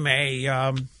became he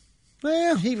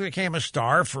became a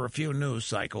star for a few news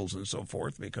cycles and so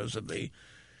forth because of the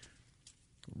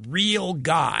real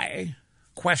guy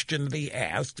question that he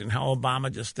asked and how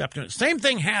Obama just stepped in. Same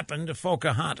thing happened to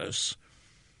Pocahontas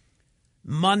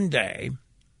Monday.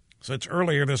 So it's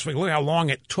earlier this week. Look how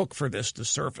long it took for this to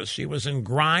surface. She was in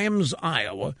Grimes,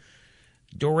 Iowa,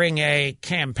 during a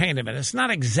campaign event. It's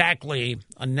not exactly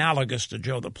analogous to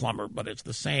Joe the Plumber, but it's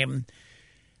the same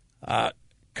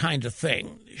kind of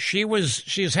thing.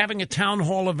 She's having a town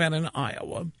hall event in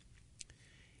Iowa,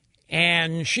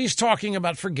 and she's talking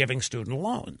about forgiving student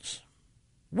loans,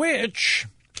 which,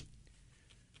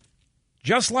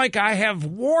 just like I have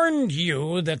warned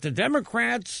you that the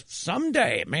Democrats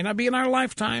someday, it may not be in our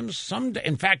lifetimes, someday,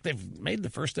 in fact, they've made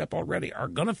the first step already, are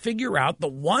going to figure out the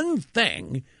one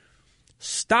thing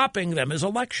stopping them is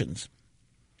elections.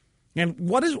 And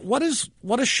what has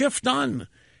Schiff done?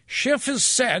 Schiff has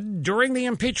said during the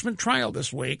impeachment trial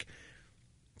this week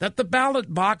that the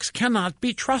ballot box cannot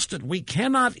be trusted. We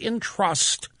cannot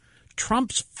entrust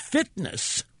Trump's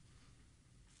fitness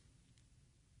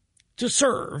to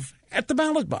serve at the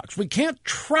ballot box. We can't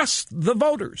trust the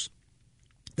voters.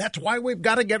 That's why we've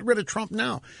got to get rid of Trump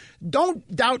now.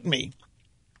 Don't doubt me.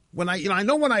 I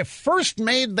know when I first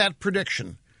made that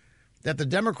prediction that the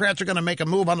Democrats are going to make a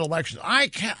move on elections,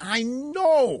 I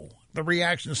know the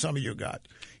reaction some of you got.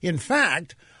 In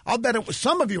fact, I'll bet it was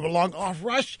some of you along, oh,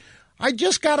 Rush, I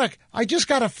just got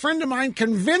a friend of mine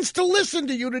convinced to listen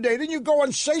to you today. Then you go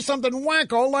and say something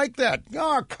wacko like that.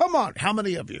 Oh, come on. How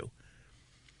many of you?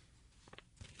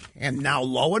 And now,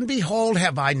 lo and behold,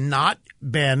 have I not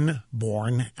been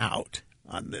borne out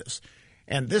on this?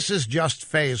 And this is just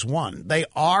phase one. They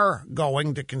are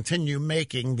going to continue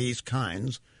making these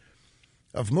kinds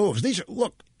of moves. These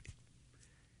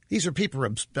are people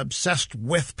obsessed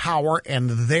with power and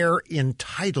their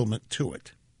entitlement to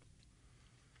it.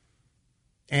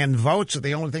 And votes are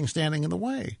the only thing standing in the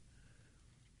way.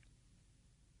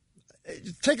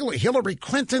 Take a look. Hillary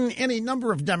Clinton, any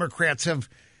number of Democrats have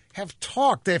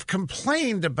talked. They've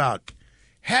complained about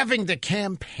having to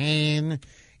campaign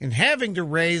and having to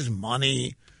raise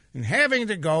money and having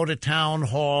to go to town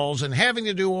halls and having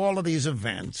to do all of these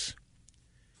events.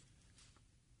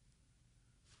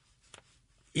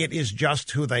 It is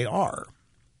just who they are.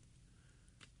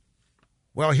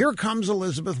 Well, here comes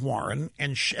Elizabeth Warren,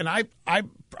 and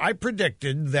I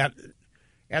predicted that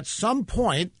at some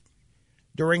point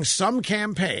during some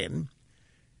campaign,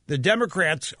 the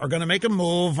Democrats are going to make a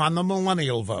move on the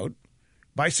millennial vote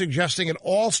by suggesting that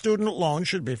all student loans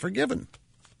should be forgiven.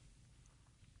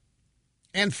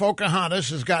 And Pocahontas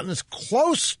has gotten as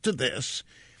close to this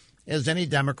as any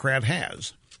Democrat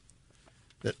has.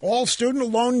 That all student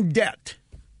loan debt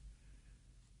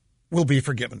will be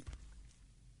forgiven.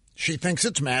 She thinks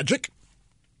it's magic.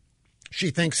 She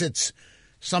thinks it's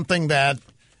something that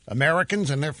Americans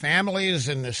and their families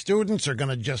and the students are going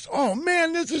to just, oh,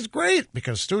 man, this is great,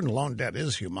 because student loan debt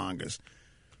is humongous.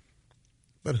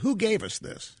 But who gave us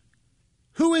this?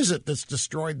 Who is it that's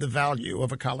destroyed the value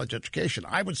of a college education?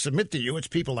 I would submit to you it's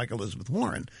people like Elizabeth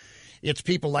Warren. It's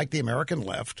people like the American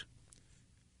left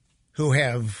who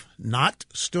have not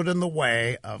stood in the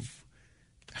way of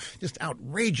just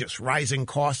outrageous rising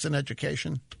costs in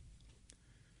education.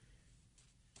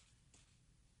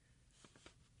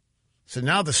 So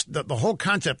now the whole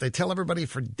concept, they tell everybody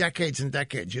for decades and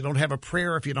decades, you don't have a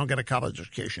prayer if you don't get a college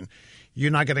education.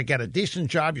 You're not going to get a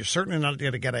decent job. You're certainly not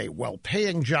going to get a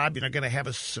well-paying job. You're not going to have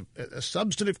a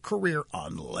substantive career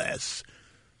unless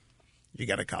you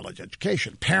get a college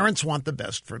education. Parents want the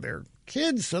best for their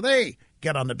kids, so they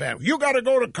get on the band. You got to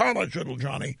go to college, little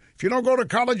Johnny. If you don't go to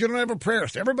college, you don't have a prayer.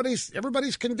 So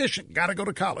everybody's conditioned. Got to go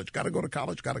to college. Got to go to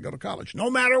college. Got to go to college. No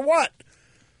matter what.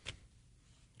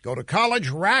 Go to college,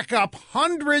 rack up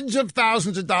hundreds of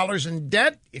thousands of dollars in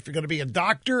debt. If you're going to be a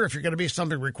doctor, if you're going to be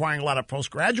something requiring a lot of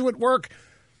postgraduate work,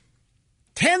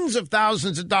 tens of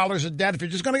thousands of dollars in debt if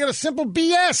you're just going to get a simple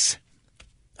BS,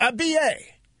 a BA,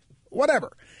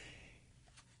 whatever.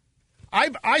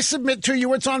 I submit to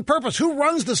you it's on purpose. Who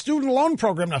runs the student loan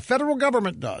program? The federal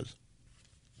government does.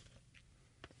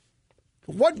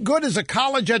 What good is a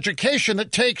college education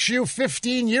that takes you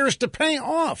 15 years to pay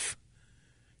off?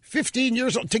 15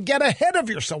 years old to get ahead of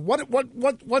yourself.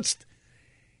 What's?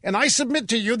 And I submit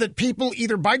to you that people,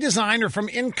 either by design or from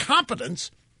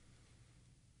incompetence,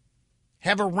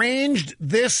 have arranged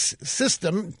this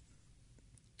system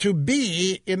to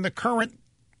be in the current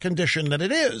condition that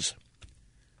it is.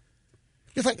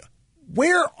 It's like,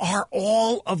 where are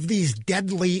all of these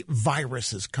deadly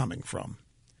viruses coming from?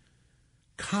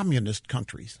 Communist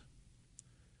countries.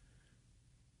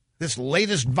 This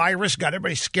latest virus got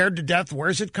everybody scared to death.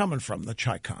 Where's it coming from? The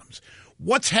Chi-Coms.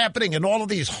 What's happening in all of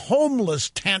these homeless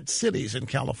tent cities in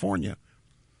California?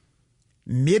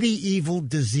 Medieval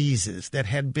diseases that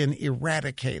had been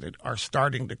eradicated are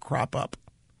starting to crop up.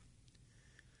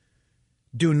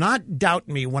 Do not doubt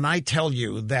me when I tell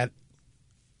you that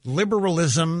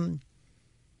liberalism,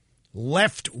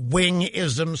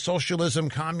 left-wingism, socialism,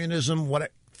 communism,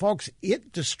 folks,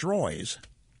 it destroys.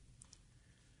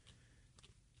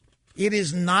 It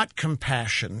is not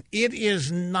compassion. It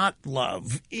is not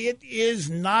love. It is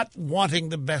not wanting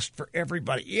the best for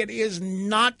everybody. It is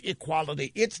not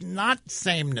equality. It's not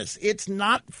sameness. It's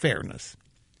not fairness.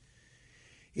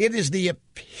 It is the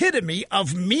epitome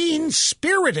of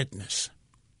mean-spiritedness.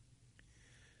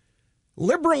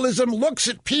 Liberalism looks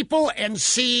at people and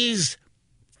sees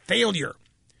failure,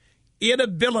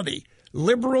 inability.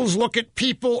 Liberals look at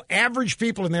people, average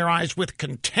people in their eyes, with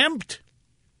contempt.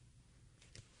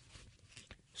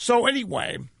 So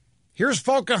anyway, here's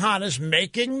Pocahontas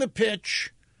making the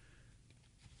pitch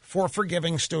for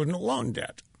forgiving student loan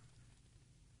debt.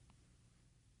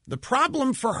 The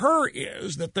problem for her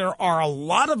is that there are a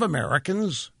lot of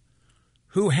Americans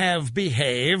who have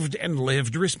behaved and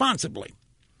lived responsibly.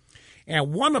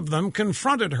 And one of them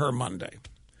confronted her Monday.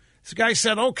 This guy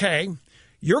said, okay,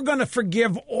 you're going to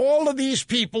forgive all of these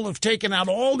people who've taken out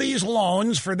all these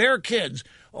loans for their kids.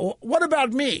 What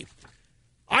about me?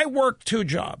 I worked 2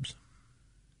 jobs.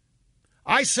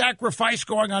 I sacrificed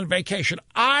going on vacation.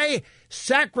 I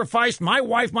my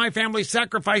wife, my family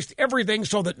sacrificed everything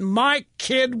so that my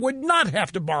kid would not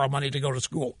have to borrow money to go to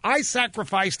school. I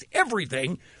sacrificed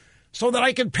everything so that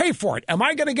I could pay for it. Am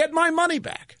I going to get my money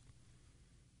back?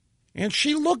 And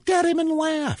she looked at him and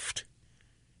laughed.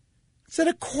 Said,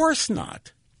 of course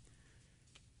not.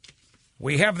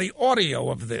 We have the audio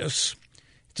of this.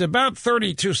 It's about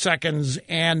 32 seconds,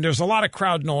 and there's a lot of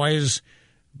crowd noise,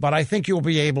 but I think you'll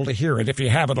be able to hear it if you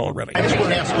haven't already. I just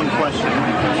want to ask one question.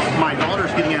 My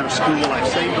daughter's getting out of school. I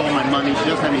saved all my money. She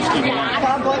doesn't have any student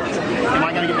loans. Am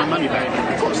I going to get my money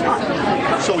back? Of course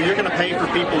not. So you're going to pay for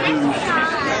people who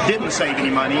didn't save any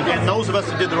money, and those of us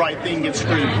that did the right thing get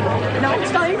screwed. No,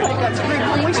 it's not anybody got screwed.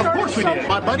 When we started, of course we did.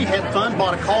 My buddy had fun,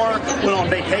 bought a car, went on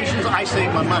vacations. I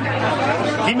saved my money.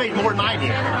 He made more than I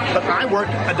did. But I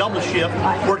worked a double shift,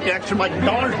 worked extra. My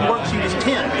daughter's work, she was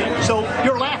 10. So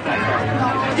you're laughing.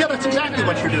 Yeah, that's exactly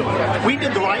what you're doing. We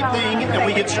did the right thing, and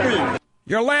we get screwed.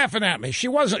 You're laughing at me. She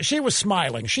wasn't. She was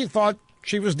smiling. She thought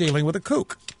she was dealing with a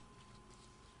kook.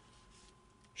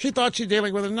 She thought she was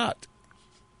dealing with a nut.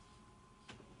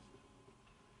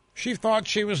 She thought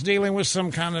she was dealing with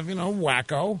some kind of,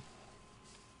 wacko.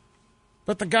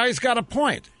 But the guy's got a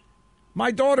point. My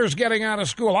daughter's getting out of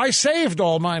school. I saved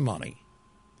all my money.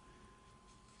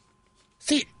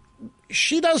 See,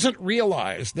 she doesn't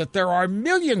realize that there are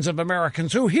millions of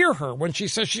Americans who hear her when she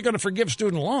says she's going to forgive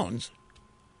student loans.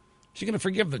 She's going to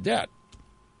forgive the debt.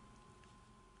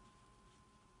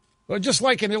 Well, just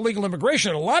like in illegal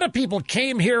immigration, a lot of people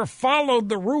came here, followed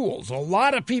the rules. A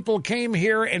lot of people came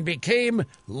here and became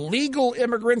legal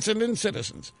immigrants and then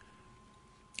citizens.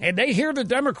 And they hear the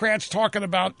Democrats talking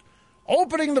about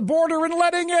opening the border and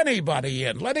letting anybody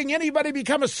in, letting anybody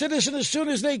become a citizen as soon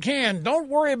as they can. Don't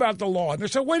worry about the law. And they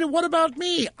say, wait, what about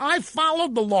me? I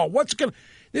followed the law.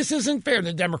 This isn't fair.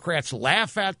 The Democrats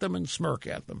laugh at them and smirk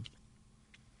at them.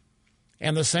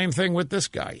 And the same thing with this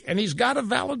guy. And he's got a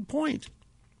valid point.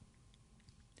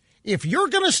 If you're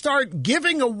going to start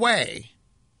giving away,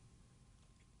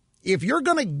 if you're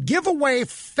going to give away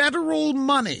federal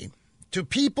money to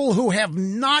people who have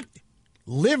not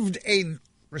lived a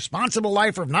responsible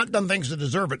life or have not done things to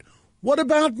deserve it, what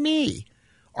about me?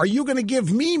 Are you going to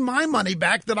give me my money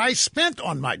back that I spent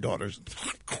on my daughters?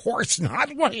 Of course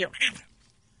not. What are you?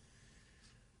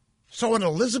 So in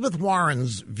Elizabeth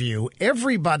Warren's view,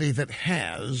 everybody that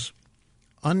has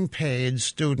unpaid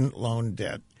student loan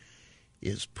debt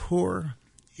is poor,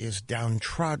 is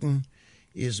downtrodden,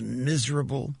 is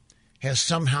miserable, has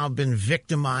somehow been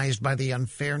victimized by the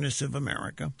unfairness of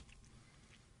America.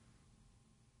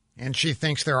 And she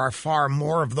thinks there are far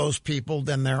more of those people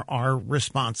than there are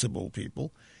responsible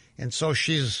people. And so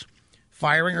she's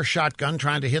firing her shotgun,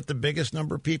 trying to hit the biggest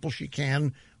number of people she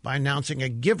can by announcing a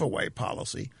giveaway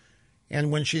policy.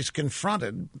 And when she's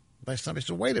confronted by somebody,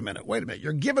 so wait a minute,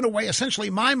 you're giving away essentially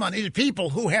my money to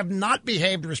people who have not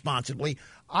behaved responsibly.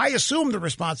 I assume the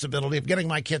responsibility of getting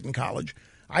my kid in college.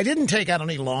 I didn't take out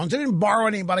any loans. I didn't borrow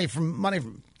money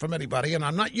from anybody, and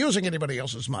I'm not using anybody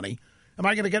else's money. Am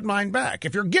I going to get mine back?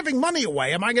 If you're giving money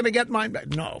away, am I going to get mine back?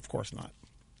 No, of course not.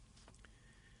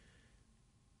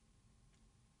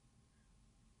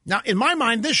 Now, in my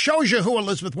mind, this shows you who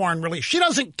Elizabeth Warren really is. She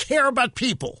doesn't care about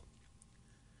people.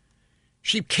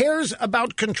 She cares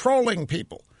about controlling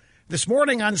people. This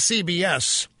morning on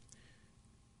CBS,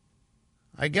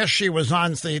 I guess she was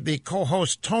on the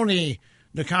co-host Tony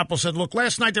DeCampo said, look,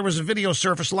 last night there was a video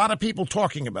surfaced, a lot of people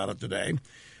talking about it today.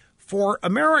 For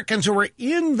Americans who were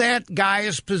in that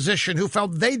guy's position, who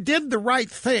felt they did the right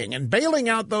thing, and bailing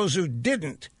out those who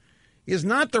didn't is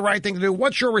not the right thing to do.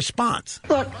 What's your response?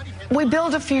 Look, we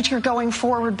build a future going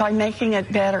forward by making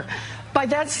it better. By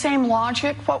that same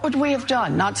logic, what would we have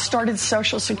done? Not started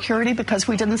Social Security because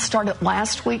we didn't start it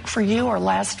last week for you or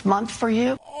last month for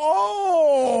you?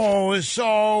 Oh,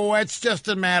 so it's just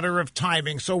a matter of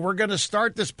timing. So we're going to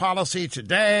start this policy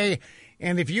today.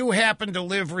 And if you happen to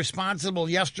live responsible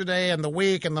yesterday and the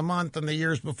week and the month and the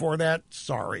years before that,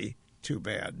 sorry, too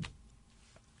bad.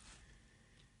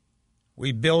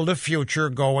 We build a future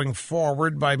going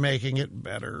forward by making it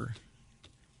better.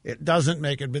 It doesn't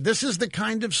make it, but this is the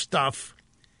kind of stuff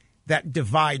that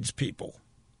divides people.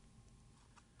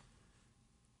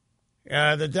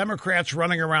 The Democrats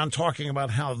running around talking about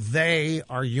how they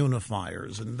are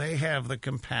unifiers and they have the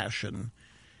compassion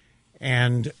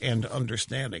and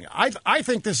understanding. I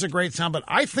think this is a great sound, but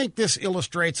I think this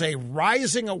illustrates a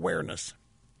rising awareness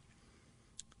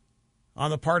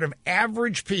on the part of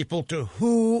average people to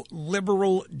who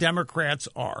liberal Democrats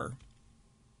are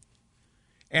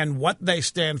and what they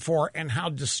stand for and how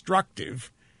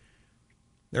destructive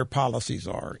their policies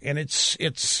are. And it's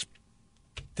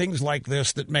things like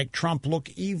this that make Trump look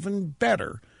even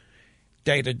better.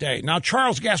 day to day. Now,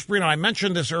 Charles Gasparino, I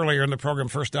mentioned this earlier in the program,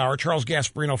 first hour. Charles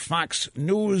Gasparino, Fox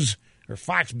News or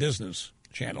Fox Business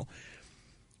Channel,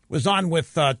 was on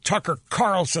with Tucker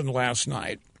Carlson last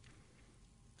night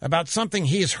about something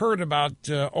he's heard about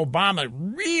Obama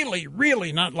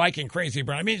really not liking Crazy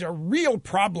Bernie. I mean, there's a real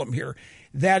problem here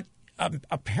that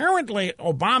apparently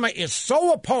Obama is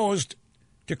so opposed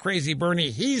to Crazy Bernie,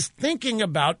 he's thinking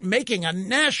about making a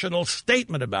national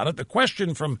statement about it. The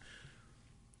question from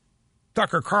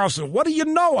Tucker Carlson, what do you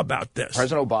know about this?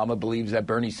 President Obama believes that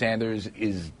Bernie Sanders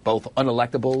is both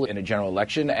unelectable in a general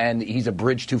election and he's a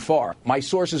bridge too far. My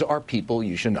sources are people,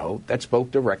 you should know, that spoke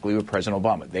directly with President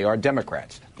Obama. They are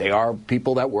Democrats. They are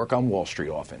people that work on Wall Street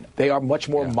often. They are much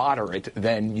more moderate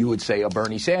than you would say a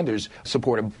Bernie Sanders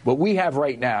supporter. What we have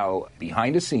right now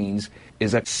behind the scenes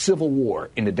is a civil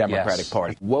war in the Democratic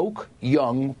Party. Woke,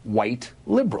 young, white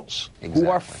liberals who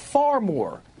are far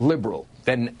more liberal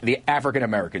than the African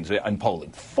Americans in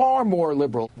polling, far more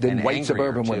liberal than white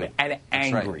suburban women, and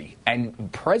angry. Right.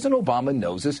 And President Obama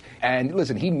knows this. And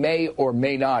listen, he may or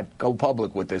may not go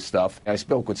public with this stuff. I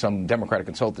spoke with some Democratic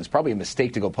consultants. Probably a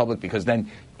mistake to go public because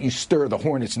then you stir the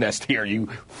hornet's nest here. You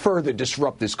further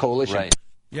disrupt this coalition. Right.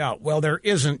 Yeah, well, there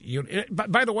isn't.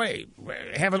 By the way,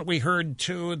 haven't we heard,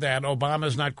 too, that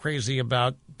Obama's not crazy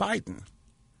about Biden?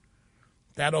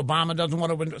 That Obama doesn't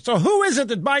want to win. So who is it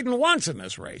that Biden wants in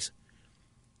this race?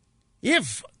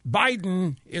 If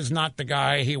Biden is not the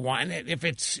guy he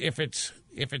wants, if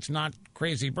it's not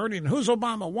Crazy Bernie, then who's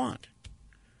Obama want?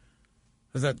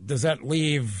 Does that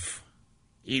leave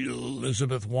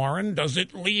Elizabeth Warren? Does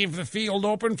it leave the field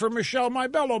open for Michelle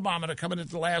Mybelle Obama to come in at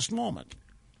the last moment?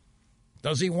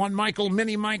 Does he want Michael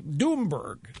Mini-Mike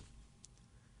Bloomberg?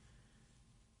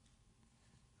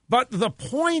 But the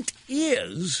point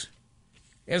is,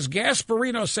 as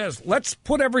Gasparino says, let's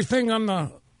put everything on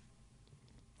the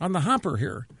hopper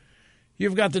here.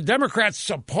 You've got the Democrats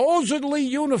supposedly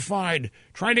unified,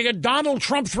 trying to get Donald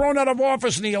Trump thrown out of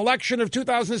office and the election of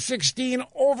 2016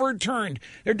 overturned.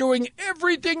 They're doing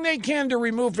everything they can to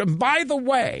remove him. By the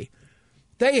way,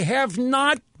 they have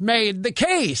not made the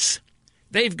case.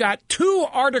 They've got 2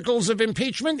 articles of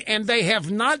impeachment, and they have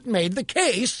not made the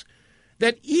case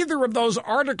that either of those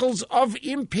articles of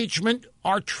impeachment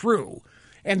are true.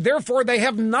 And therefore, they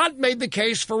have not made the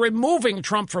case for removing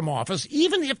Trump from office,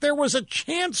 even if there was a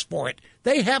chance for it.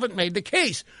 They haven't made the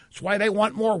case. That's why they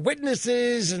want more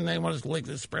witnesses, and they want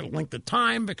to spread a length of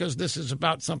time, because this is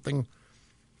about something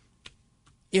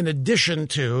in addition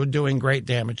to doing great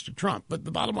damage to Trump. But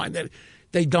the bottom line,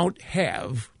 they don't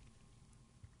have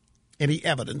any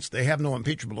evidence. They have no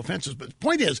impeachable offenses. But the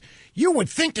point is, you would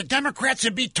think the Democrats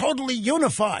would be totally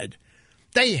unified.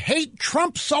 They hate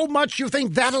Trump so much you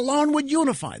think that alone would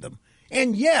unify them.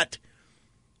 And yet,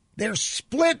 they're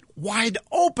split wide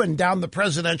open down the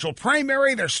presidential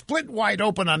primary. They're split wide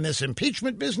open on this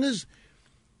impeachment business.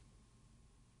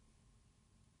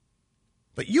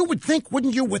 But you would think,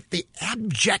 wouldn't you, with the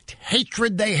abject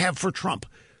hatred they have for Trump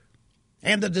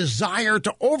and the desire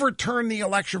to overturn the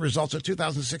election results of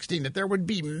 2016, that there would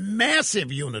be massive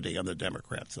unity on the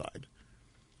Democrat side.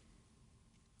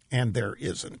 And there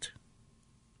isn't.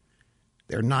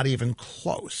 They're not even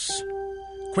close.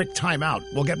 Quick timeout.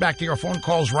 We'll get back to your phone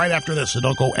calls right after this, so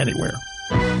don't go anywhere.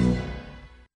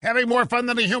 Having more fun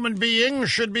than a human being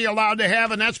should be allowed to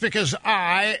have, and that's because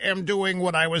I am doing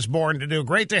what I was born to do.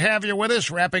 Great to have you with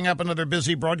us. Wrapping up another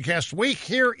busy broadcast week.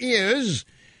 Here is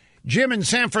Jim in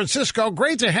San Francisco.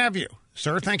 Great to have you,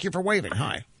 sir. Thank you for waving.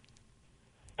 Hi.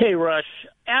 Hey, Rush.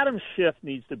 Adam Schiff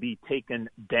needs to be taken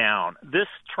down. This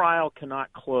trial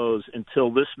cannot close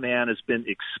until this man has been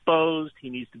exposed. He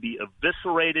needs to be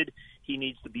eviscerated. He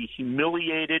needs to be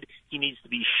humiliated. He needs to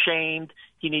be shamed.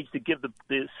 He needs to give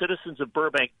the citizens of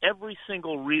Burbank every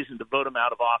single reason to vote him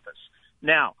out of office.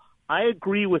 Now, I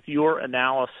agree with your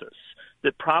analysis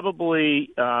that probably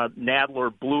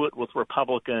Nadler blew it with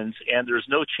Republicans and there's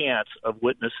no chance of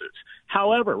witnesses.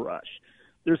 However, Rush,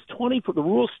 the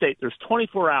rules state there's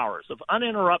 24 hours of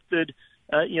uninterrupted,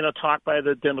 talk by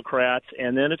the Democrats,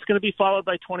 and then it's going to be followed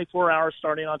by 24 hours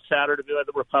starting on Saturday by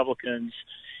the Republicans.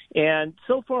 And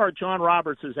so far, John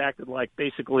Roberts has acted like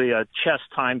basically a chess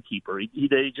timekeeper. He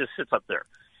just sits up there,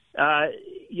 and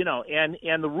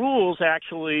the rules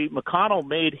actually, McConnell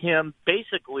made him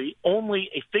basically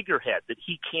only a figurehead, that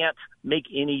he can't make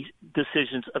any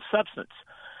decisions of substance.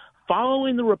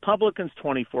 Following the Republicans'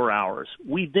 24 hours,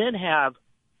 we then have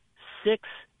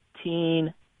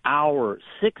 16 hours,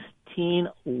 16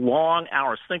 long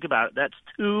hours. Think about it. That's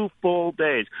 2 full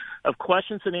days of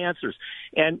questions and answers.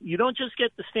 And you don't just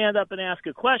get to stand up and ask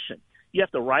a question. You have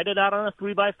to write it out on a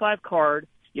 3x5 card.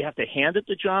 You have to hand it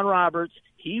to John Roberts.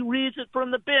 He reads it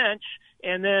from the bench,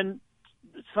 and then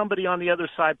somebody on the other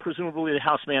side, presumably the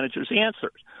House managers,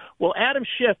 answers. Well, Adam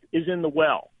Schiff is in the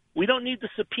well. We don't need to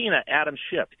subpoena Adam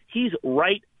Schiff. He's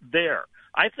right there.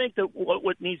 I think that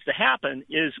what needs to happen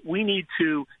is we need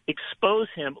to expose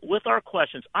him with our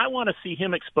questions. I want to see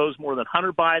him exposed more than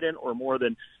Hunter Biden or more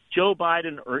than Joe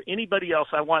Biden or anybody else.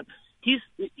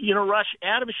 Rush,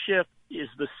 Adam Schiff is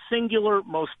the singular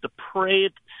most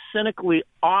depraved, cynically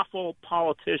awful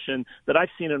politician that I've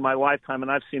seen in my lifetime, and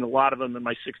I've seen a lot of them in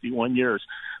my 61 years.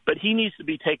 But he needs to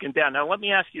be taken down. Now, let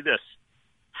me ask you this.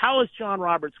 How is John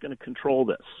Roberts going to control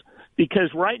this?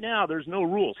 Because right now there's no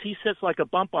rules. He sits like a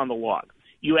bump on the log.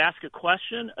 You ask a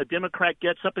question, a Democrat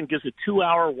gets up and gives a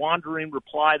 2-hour wandering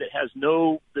reply that has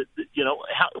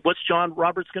what's John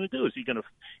Roberts going to do? Is he going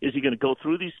to go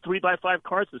through these 3x5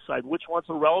 cards, decide which ones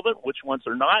are relevant, which ones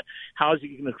are not? How is he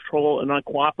going to control an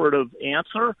uncooperative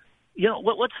answer?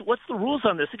 What's the rules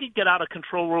on this? It could get out of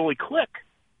control really quick.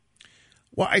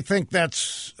 Well, I think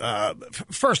that's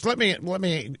first. Let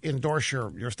me endorse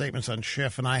your statements on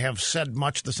Schiff, and I have said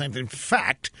much the same thing. In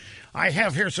fact, I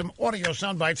have here some audio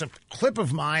sound bites. A clip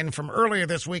of mine from earlier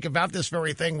this week about this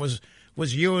very thing was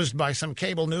used by some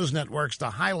cable news networks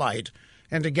to highlight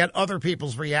and to get other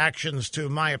people's reactions to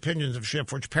my opinions of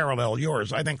Schiff, which parallel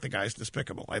yours. I think the guy's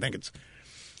despicable. I think it's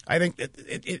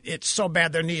so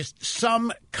bad. There needs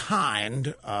some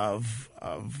kind of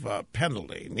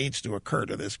penalty needs to occur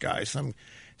to this guy. Some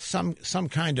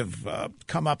kind of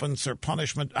comeuppance or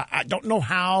punishment. I don't know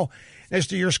how. As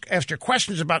to your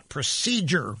questions about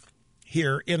procedure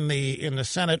here in the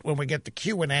Senate when we get the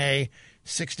Q&A,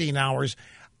 16 hours,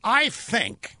 I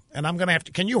think. And I'm going to have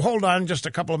to. Can you hold on just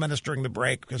a couple of minutes during the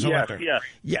break? Because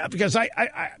because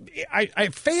I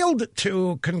failed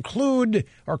to conclude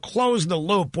or close the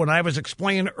loop when I was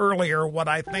explaining earlier what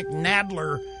I think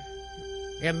Nadler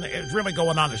and is really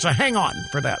going on there. So hang on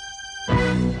for that.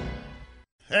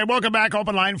 Hey, welcome back.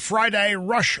 Open Line Friday.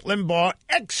 Rush Limbaugh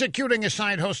executing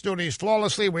assigned host duties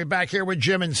flawlessly. We're back here with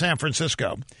Jim in San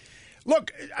Francisco.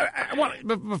 Look, I want,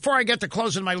 before I get to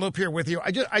closing my loop here with you,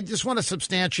 I just want to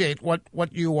substantiate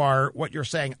what you're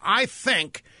saying. I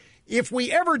think if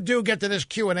we ever do get to this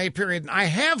Q&A period, and I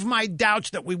have my doubts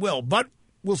that we will, but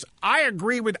I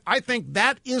think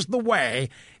that is the way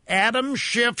Adam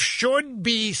Schiff should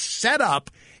be set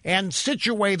up and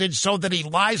situated so that he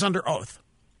lies under oath.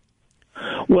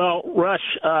 Well,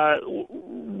 Rush,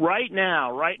 right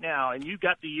now, and you've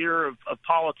got the ear of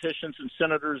politicians and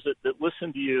senators that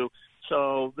listen to you.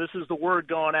 So this is the word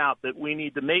going out that we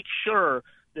need to make sure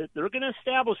that they're going to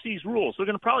establish these rules. They're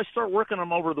going to probably start working on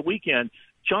them over the weekend.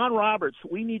 John Roberts,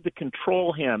 we need to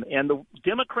control him, and the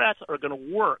Democrats are going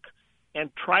to work and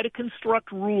try to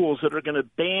construct rules that are going to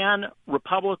ban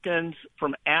Republicans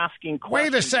from asking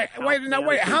questions. Wait a second.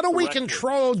 Wait. How do we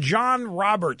control John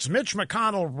Roberts? Mitch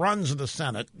McConnell runs the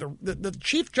Senate. The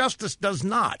Chief Justice does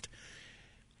not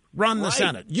run the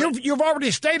Senate. You've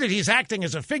already stated he's acting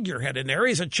as a figurehead in there.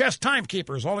 He's a chess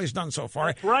timekeeper is all he's done so far.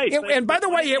 That's right. And by the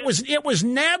way, it was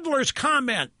Nadler's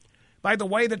comment, by the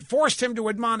way, that forced him to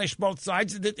admonish both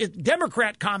sides.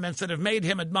 Democrat comments that have made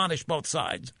him admonish both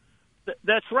sides.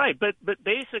 That's right, but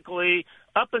basically,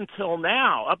 up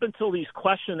until these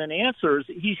question and answers,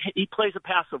 he plays a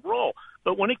passive role.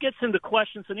 But when it gets into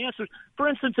questions and answers, for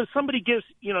instance, if somebody gives,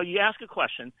 you ask a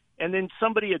question, and then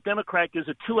a Democrat gives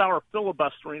a 2-hour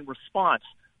filibustering response,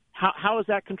 how is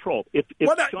that controlled?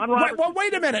 John Roberts,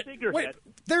 wait a minute.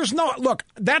 There's no look.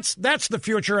 That's the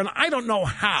future, and I don't know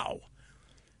how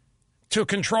to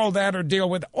control that or deal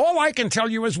with. All I can tell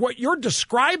you is what you're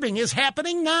describing is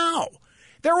happening now.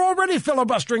 They're already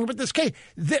filibustering with this case.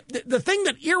 The thing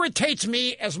that irritates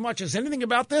me as much as anything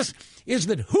about this is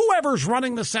that whoever's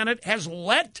running the Senate has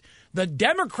let the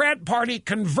Democrat Party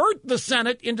convert the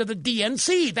Senate into the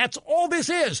DNC. That's all this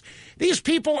is. These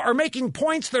people are making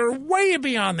points that are way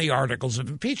beyond the articles of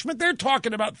impeachment. They're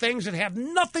talking about things that have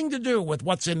nothing to do with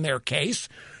what's in their case.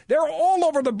 They're all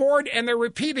over the board, and they're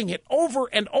repeating it over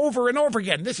and over and over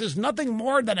again. This is nothing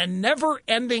more than a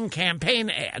never-ending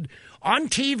campaign ad on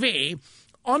TV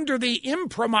under the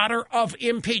imprimatur of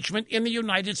impeachment in the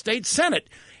United States Senate.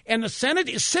 And the Senate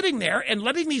is sitting there and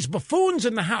letting these buffoons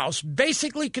in the House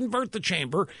basically convert the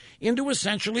chamber into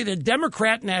essentially the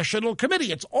Democrat National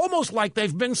Committee. It's almost like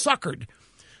they've been suckered.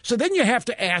 So then you have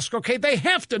to ask, okay, they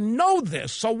have to know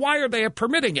this, so why are they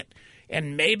permitting it?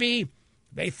 And maybe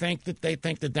they think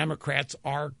the Democrats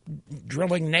are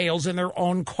drilling nails in their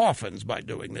own coffins by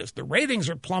doing this. The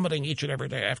ratings are plummeting each and every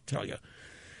day, I have to tell you.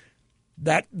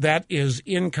 That is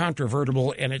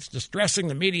incontrovertible, and it's distressing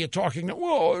the media talking,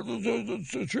 well,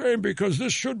 it's a shame because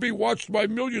this should be watched by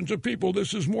millions of people.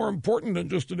 This is more important than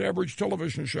just an average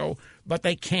television show. But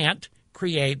they can't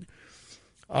create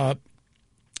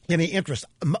any interest.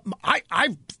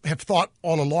 I have thought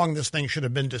all along this thing should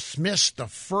have been dismissed the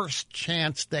first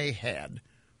chance they had.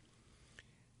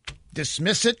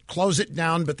 Dismiss it, close it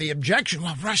down, but the objection,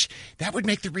 well, Rush, that would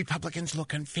make the Republicans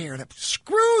look unfair.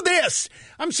 Screw this!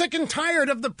 I'm sick and tired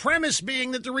of the premise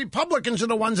being that the Republicans are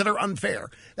the ones that are unfair,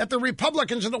 that the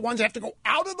Republicans are the ones that have to go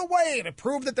out of the way to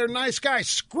prove that they're nice guys.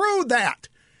 Screw that!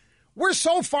 We're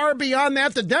so far beyond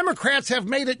that, the Democrats have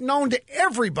made it known to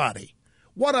everybody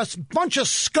what a bunch of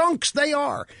skunks they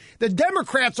are. The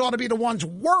Democrats ought to be the ones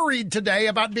worried today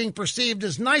about being perceived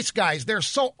as nice guys. They're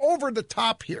so over the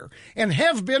top here and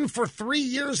have been for 3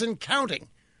 years and counting.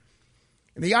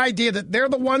 And the idea that they're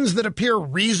the ones that appear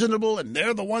reasonable and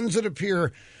they're the ones that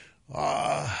appear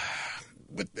as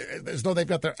though they've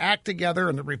got their act together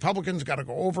and the Republicans got to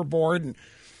go overboard and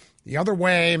the other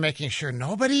way, making sure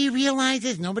nobody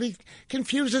realizes, nobody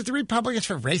confuses the Republicans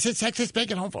for racist, sexist,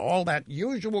 bacon, home, for all that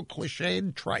usual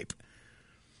cliched tripe.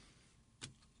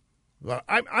 Well,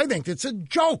 I think it's a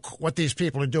joke what these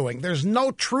people are doing. There's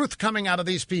no truth coming out of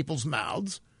these people's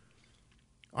mouths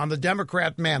on the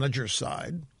Democrat manager's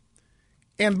side.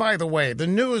 And by the way, the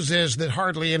news is that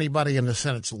hardly anybody in the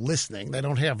Senate's listening. They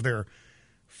don't have their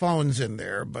phones in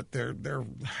there, but they're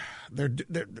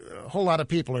a whole lot of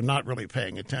people are not really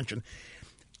paying attention.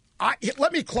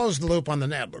 Let me close the loop on the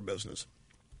Nadler business.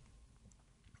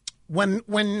 When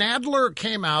Nadler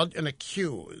came out and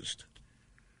accused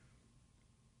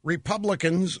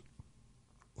Republicans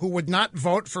who would not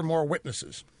vote for more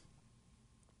witnesses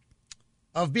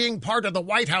of being part of the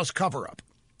White House cover-up,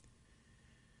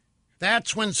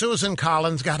 that's when Susan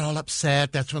Collins got all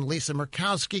upset. That's when Lisa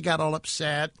Murkowski got all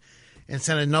upset and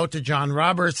sent a note to John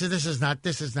Roberts. This is not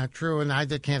true, and I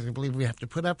can't believe we have to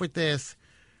put up with this.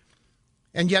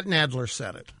 And yet Nadler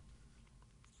said it.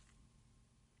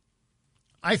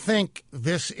 I think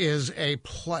this is a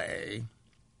play.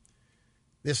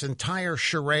 This entire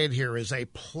charade here is a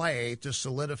play to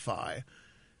solidify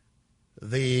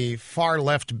the far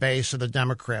left base of the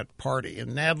Democrat Party. In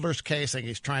Nadler's case, I think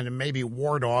he's trying to maybe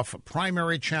ward off a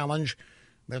primary challenge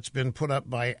that's been put up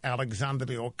by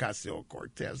Alexandria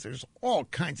Ocasio-Cortez. There's all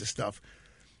kinds of stuff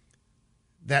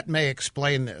that may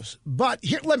explain this. But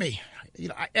here,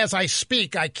 as I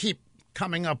speak, I keep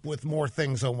coming up with more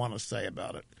things I want to say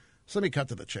about it. So let me cut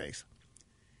to the chase.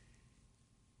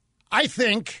 I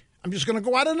think, I'm just going to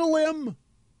go out on a limb,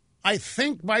 I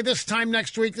think by this time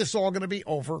next week, this is all going to be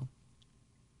over.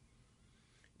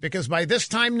 Because by this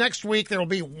time next week, there will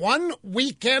be 1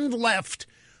 weekend left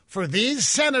for these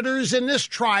senators in this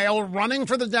trial running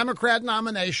for the Democrat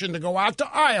nomination to go out to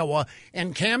Iowa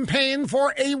and campaign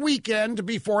for a weekend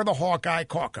before the Hawkeye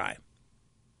Caucus.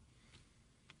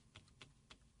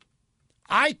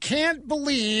 I can't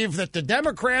believe that the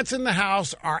Democrats in the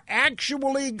House are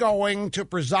actually going to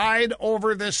preside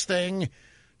over this thing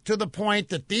to the point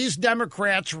that these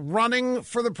Democrats running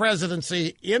for the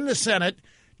presidency in the Senate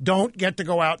don't get to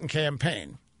go out and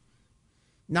campaign.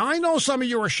 Now, I know some of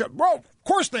you are well, of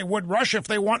course they would, Rush, if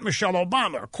they want Michelle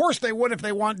Obama. Of course they would if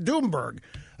they want Doomberg.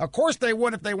 Of course they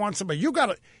would if they want somebody.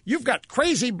 You've got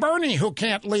crazy Bernie who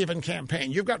can't leave and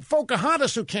campaign. You've got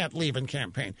Pocahontas who can't leave and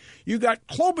campaign. You've got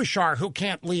Klobuchar who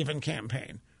can't leave and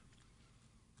campaign.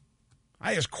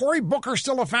 Is Cory Booker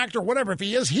still a factor? Whatever. If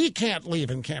he is, he can't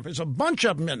leave and campaign. There's a bunch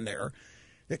of them in there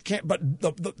that can't. But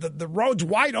the road's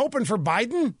wide open for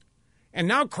Biden. And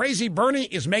now crazy Bernie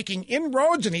is making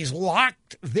inroads and he's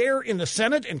locked there in the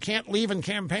Senate and can't leave and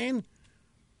campaign?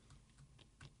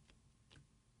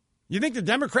 You think the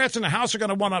Democrats in the House are going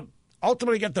to want to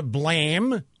ultimately get the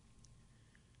blame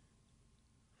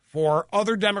for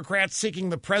other Democrats seeking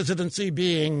the presidency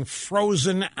being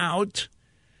frozen out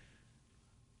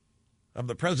of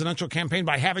the presidential campaign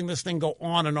by having this thing go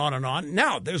on and on and on?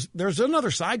 Now, there's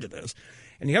another side to this.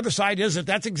 And the other side is that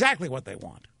that's exactly what they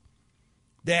want.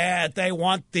 That they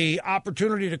want the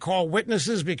opportunity to call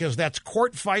witnesses because that's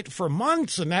court fight for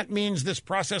months, and that means this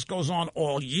process goes on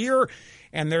all year.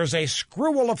 And there's a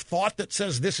screw of thought that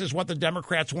says this is what the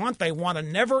Democrats want. They want a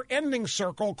never-ending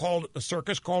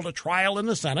circus called a trial in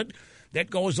the Senate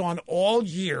that goes on all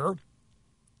year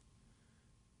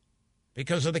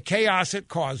because of the chaos it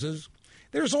causes.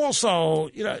 There's also,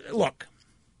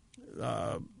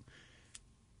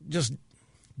 just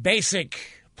basic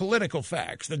political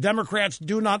facts. The Democrats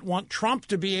do not want Trump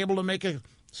to be able to make a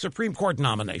Supreme Court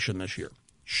nomination this year.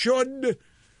 Should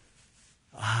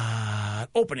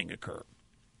opening occur.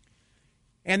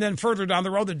 And then further down the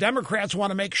road, the Democrats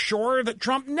want to make sure that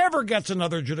Trump never gets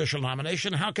another judicial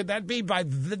nomination. How could that be? By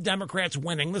the Democrats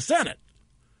winning the Senate.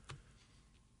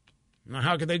 Now,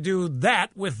 how could they do that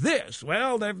with this?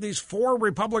 Well, they have these 4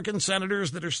 Republican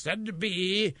senators that are said to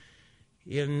be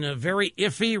in very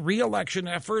iffy re-election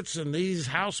efforts, and these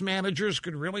House managers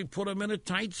could really put them in a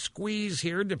tight squeeze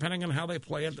here, depending on how they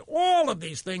play it. All of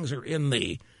these things are in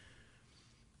the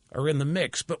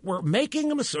mix, but we're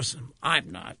making a mistake.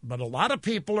 I'm not, but a lot of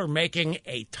people are making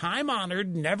a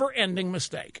time-honored, never-ending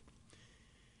mistake.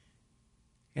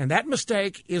 And that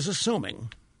mistake is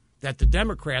assuming that the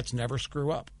Democrats never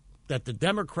screw up, that the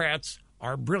Democrats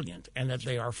are brilliant, and that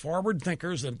they are forward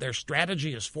thinkers, and their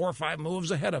strategy is 4 or 5 moves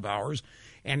ahead of ours,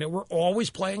 and that we're always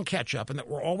playing catch-up, and that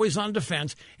we're always on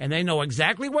defense, and they know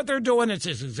exactly what they're doing. It's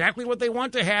exactly what they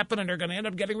want to happen, and they're going to end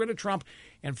up getting rid of Trump.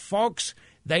 And, folks,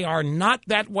 they are not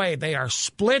that way. They are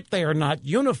split. They are not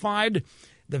unified.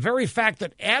 The very fact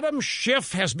that Adam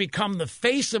Schiff has become the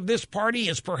face of this party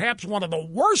is perhaps one of the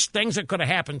worst things that could have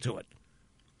happened to it,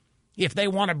 if they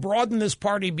want to broaden this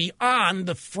party beyond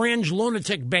the fringe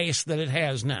lunatic base that it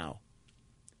has now.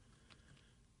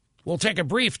 We'll take a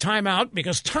brief timeout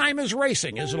because time is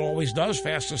racing, as it always does.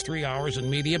 Fastest 3 hours in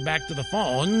media. Back to the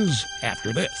phones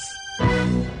after this.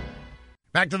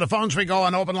 Back to the phones we go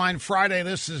on Open Line Friday.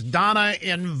 This is Donna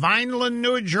in Vineland,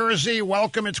 New Jersey.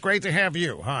 Welcome. It's great to have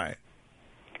you. Hi.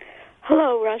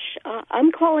 Hello, Rush.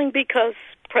 I'm calling because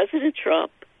President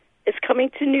Trump is coming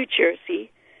to New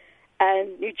Jersey,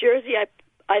 and New Jersey,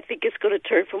 I think, is going to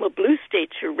turn from a blue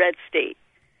state to a red state.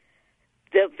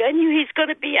 The venue he's going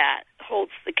to be at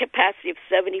holds the capacity of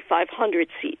 7,500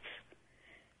 seats.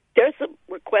 There's a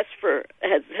request for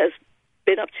has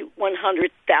been up to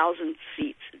 100,000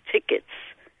 seats, tickets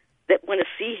that want to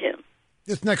see him.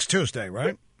 It's next Tuesday,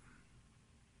 right?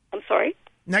 I'm sorry?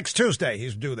 Next Tuesday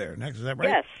he's due there. Is that right?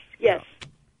 Yes. Yeah.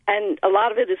 And a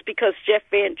lot of it is because Jeff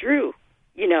Van Drew,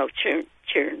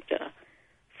 turned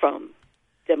from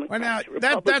Democrats well, now, to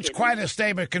Republicans. that's quite a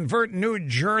statement. Convert New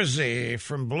Jersey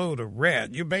from blue to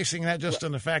red. You basing that just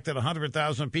on the fact that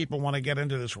 100,000 people want to get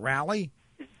into this rally?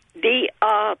 The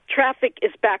traffic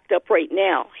is backed up right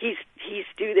now. He's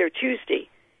due there Tuesday.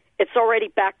 It's already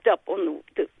backed up on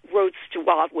the roads to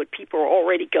Wildwood. People are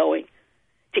already going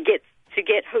to get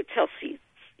hotel seats,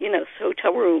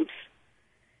 hotel rooms,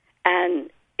 and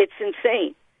it's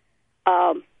insane.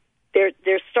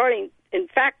 They're starting. In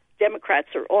fact, Democrats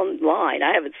are online.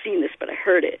 I haven't seen this, but I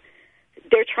heard it.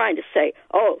 They're trying to say,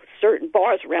 certain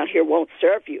bars around here won't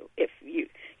serve you if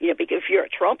you're a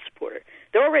Trump supporter.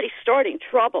 They're already starting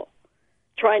trouble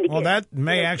trying to get. Well, that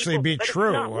may actually people, be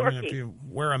true. I mean, if you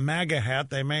wear a MAGA hat,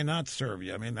 they may not serve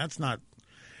you. I mean, that's not.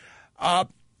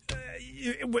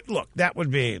 Look, that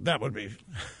would be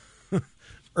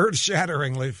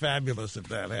earth-shatteringly fabulous if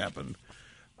that happened.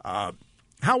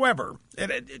 However,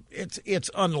 it's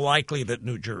unlikely that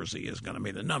New Jersey is going to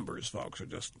be. The numbers, folks, are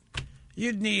just.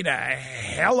 You'd need a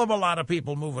hell of a lot of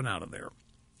people moving out of there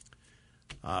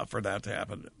for that to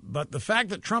happen. But the fact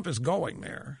that Trump is going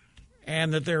there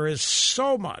and that there is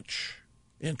so much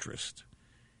interest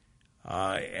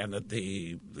and that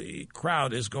the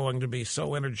crowd is going to be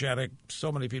so energetic,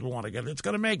 so many people want to get it, it's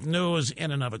going to make news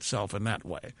in and of itself in that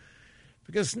way.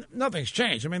 Because nothing's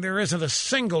changed. I mean, there isn't a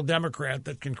single Democrat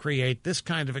that can create this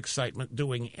kind of excitement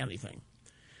doing anything.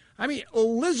 I mean,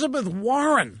 Elizabeth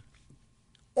Warren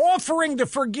offering to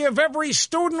forgive every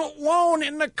student loan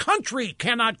in the country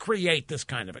cannot create this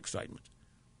kind of excitement.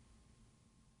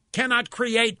 Cannot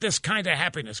create this kind of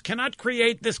happiness. Cannot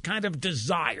create this kind of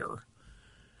desire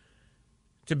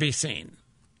to be seen.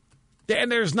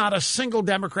 And there's not a single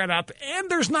Democrat out there. And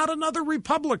there's not another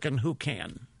Republican who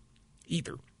can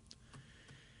either.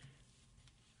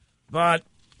 But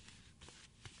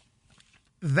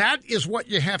that is what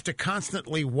you have to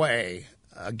constantly weigh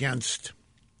against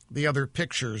the other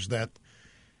pictures that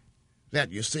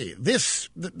you see. The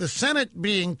Senate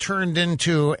being turned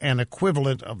into an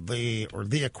equivalent of the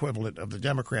equivalent of the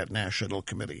Democrat National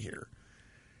Committee here.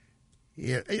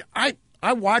 Yeah,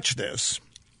 I watch this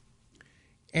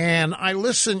and I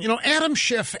listen. Adam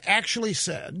Schiff actually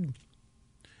said,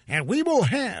 and we will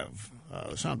have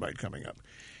a soundbite coming up.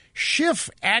 Schiff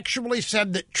actually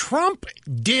said that Trump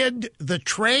did the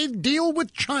trade deal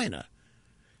with China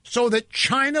so that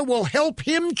China will help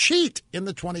him cheat in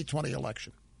the 2020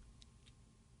 election.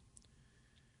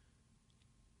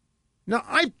 Now,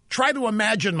 I try to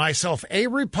imagine myself a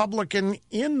Republican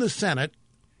in the Senate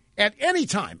at any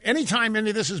time any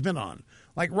of this has been on.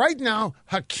 Like right now,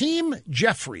 Hakeem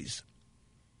Jeffries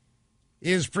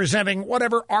is presenting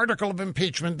whatever article of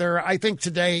impeachment there. I think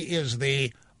today is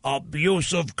the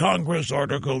abuse of Congress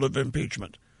article of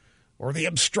impeachment, or the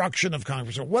obstruction of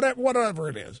Congress or whatever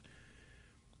it is.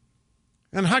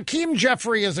 And Hakeem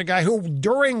Jeffrey is a guy who,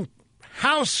 during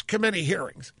House committee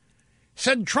hearings,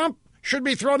 said Trump should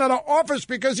be thrown out of office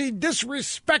because he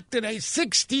disrespected a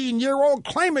 16-year-old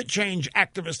climate change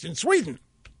activist in Sweden.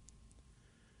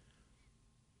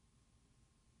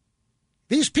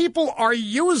 These people are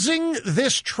using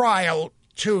this trial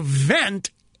to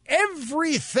vent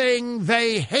everything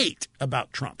they hate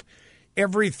about Trump.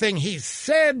 Everything he's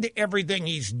said, everything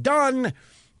he's done.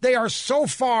 They are so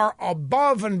far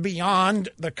above and beyond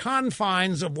the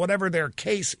confines of whatever their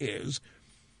case is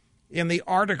in the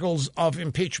articles of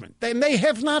impeachment. They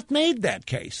have not made that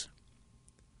case.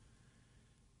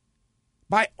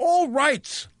 By all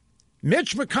rights,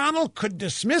 Mitch McConnell could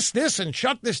dismiss this and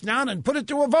shut this down and put it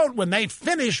to a vote when they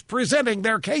finish presenting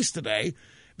their case today,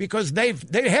 because they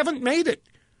haven't made it.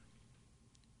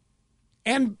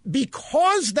 And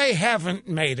because they haven't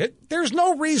made it, there's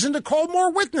no reason to call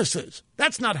more witnesses.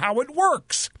 That's not how it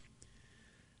works.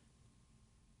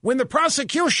 When the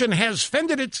prosecution has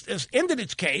ended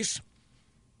its case,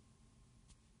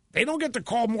 they don't get to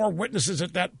call more witnesses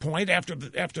at that point after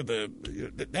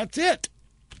that's it.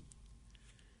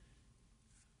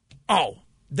 Oh,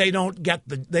 they're not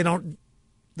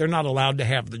allowed to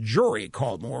have the jury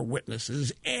call more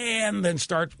witnesses and then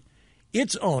start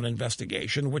its own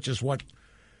investigation, which is what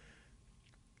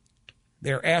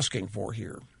they're asking for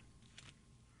here.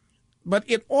 But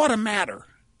it ought to matter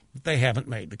that they haven't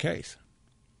made the case,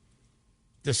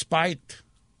 despite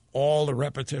all the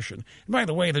repetition. And by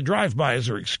the way, the drive-bys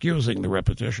are excusing the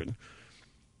repetition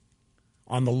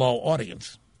on the low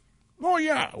audience. Oh,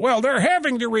 yeah. Well, they're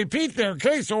having to repeat their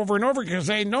case over and over because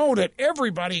they know that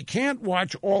everybody can't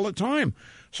watch all the time.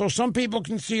 So some people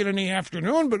can see it in the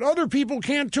afternoon, but other people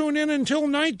can't tune in until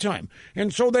nighttime.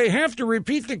 And so they have to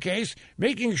repeat the case,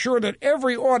 making sure that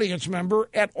every audience member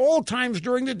at all times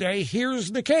during the day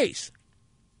hears the case.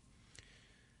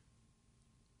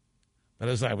 But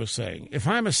as I was saying, if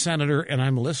I'm a senator and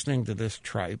I'm listening to this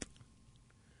tripe,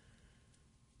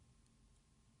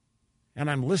 and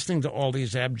I'm listening to all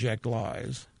these abject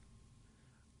lies,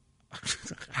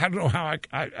 I don't know how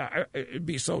it'd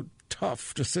be so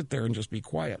tough to sit there and just be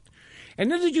quiet.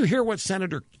 And then did you hear what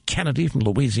Senator Kennedy from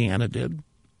Louisiana did?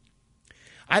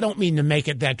 I don't mean to make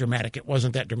it that dramatic. It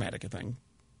wasn't that dramatic a thing.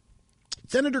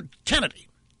 Senator Kennedy,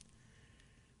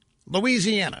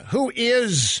 Louisiana, who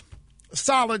is a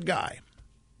solid guy.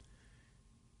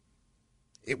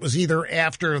 It was either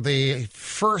after the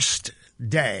first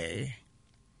day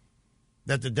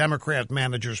that the Democrat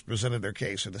managers presented their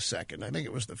case, or the second. I think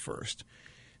it was the first.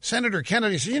 Senator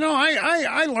Kennedy said,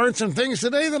 I learned some things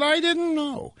today that I didn't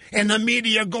know. And the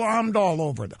media glommed all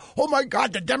over them. Oh, my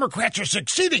God, the Democrats are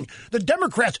succeeding. The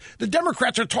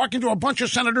Democrats are talking to a bunch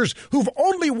of senators who've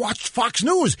only watched Fox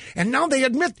News, and now they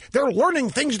admit they're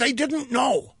learning things they didn't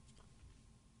know.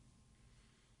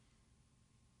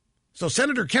 So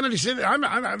Senator Kennedy said,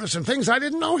 there's some things I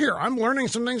didn't know here. I'm learning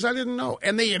some things I didn't know.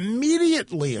 And they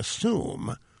immediately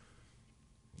assume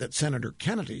that Senator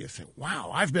Kennedy is saying, wow,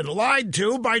 I've been lied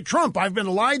to by Trump. I've been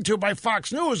lied to by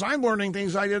Fox News. I'm learning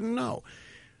things I didn't know.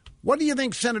 What do you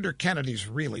think Senator Kennedy's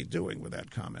really doing with that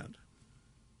comment?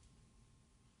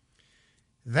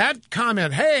 That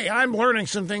comment, hey, I'm learning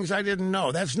some things I didn't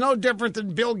know. That's no different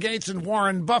than Bill Gates and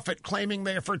Warren Buffett claiming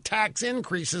they're for tax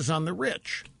increases on the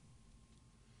rich.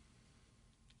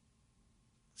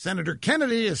 Senator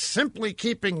Kennedy is simply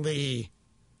keeping the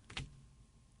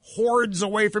hordes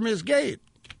away from his gate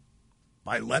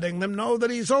by letting them know that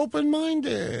he's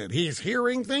open-minded. He's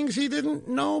hearing things he didn't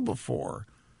know before.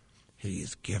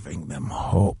 He's giving them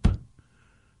hope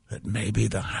that maybe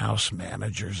the House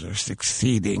managers are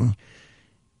succeeding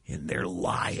in their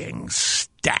lying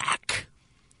stack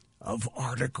of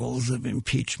articles of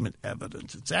impeachment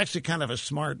evidence. It's actually kind of a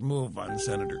smart move on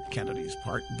Senator Kennedy's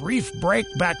part. Brief break,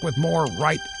 back with more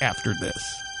right after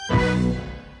this.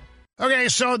 Okay,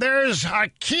 so there's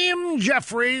Hakeem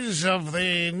Jeffries of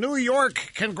the New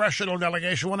York congressional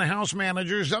delegation, one of the House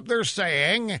managers, up there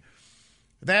saying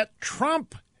that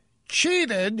Trump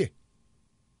cheated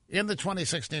in the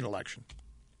 2016 election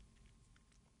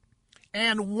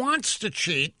and wants to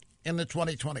cheat in the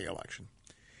 2020 election.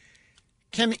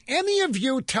 Can any of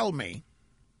you tell me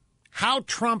how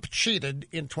Trump cheated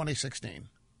in 2016?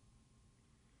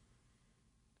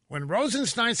 When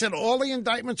Rosenstein said all the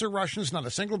indictments are Russians, not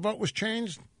a single vote was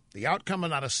changed, the outcome of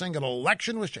not a single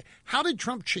election was changed. How did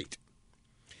Trump cheat?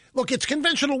 Look, it's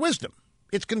conventional wisdom.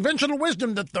 It's conventional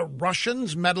wisdom that the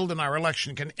Russians meddled in our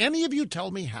election. Can any of you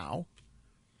tell me how?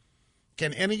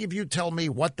 Can any of you tell me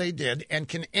what they did? And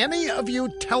can any of you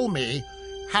tell me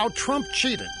how Trump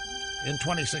cheated in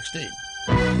 2016?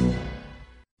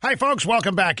 Hi, folks.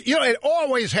 Welcome back. You know, it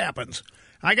always happens.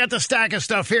 I got the stack of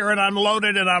stuff here, and I'm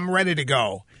loaded, and I'm ready to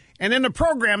go. And then the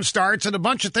program starts, and a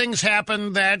bunch of things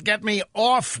happen that get me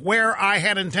off where I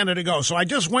had intended to go. So I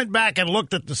just went back and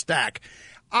looked at the stack.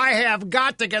 I have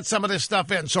got to get some of this stuff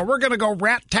in, so we're going to go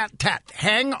rat-tat-tat.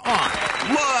 Hang on.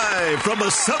 Live from the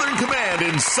Southern Command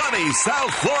in sunny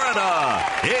South Florida,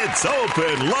 it's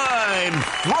Open Line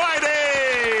Friday.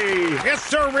 Yes,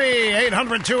 sir.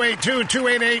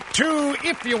 800-282-2882.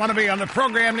 If you want to be on the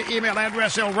program, the email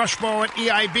address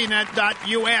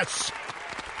lrushbo@eibnet.us.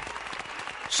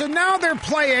 So now they're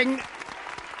playing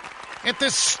at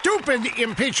this stupid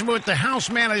impeachment with the House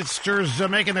managers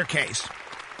making their case.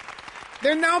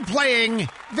 They're now playing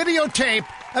videotape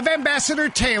of Ambassador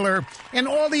Taylor and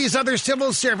all these other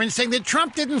civil servants saying that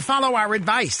Trump didn't follow our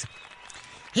advice.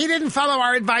 He didn't follow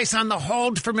our advice on the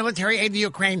hold for military aid to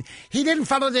Ukraine. He didn't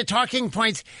follow the talking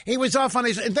points. He was off on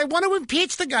his... They want to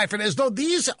impeach the guy for this, though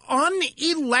these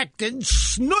unelected,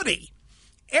 snooty,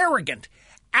 arrogant,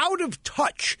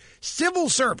 out-of-touch civil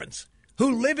servants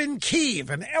who live in Kyiv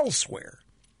and elsewhere,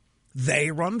 they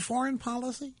run foreign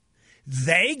policy?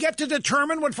 They get to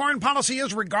determine what foreign policy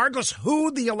is, regardless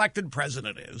who the elected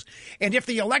president is. And if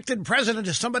the elected president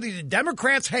is somebody the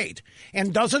Democrats hate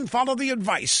and doesn't follow the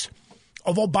advice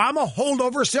of Obama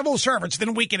holdover civil servants,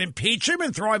 then we can impeach him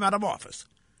and throw him out of office.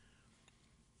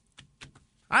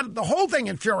 The whole thing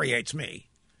infuriates me.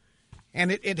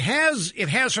 And it has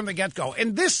from the get-go.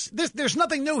 And this there's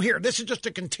nothing new here. This is just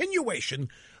a continuation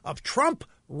of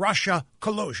Trump-Russia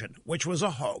collusion, which was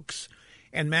a hoax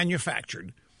and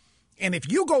manufactured. And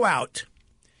if you go out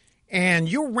and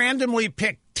you randomly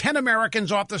pick 10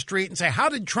 Americans off the street and say, how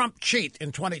did Trump cheat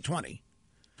in 2020?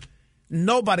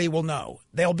 Nobody will know.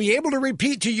 They'll be able to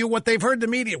repeat to you what they've heard in the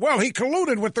media. Well, he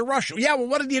colluded with the Russians. Yeah, well,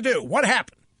 what did you do? What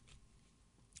happened?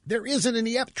 There isn't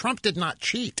any evidence. Trump did not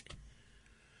cheat.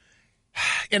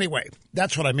 Anyway,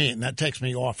 that's what I mean. That takes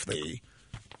me off the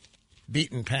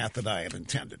beaten path that I had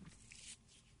intended.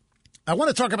 I want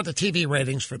to talk about the TV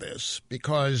ratings for this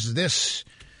because this...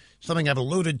 something I've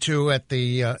alluded to at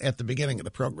the beginning of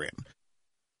the program.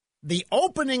 The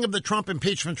opening of the Trump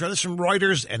impeachment trial, this is from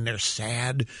Reuters, and they're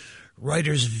sad.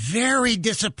 Reuters very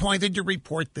disappointed to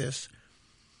report this.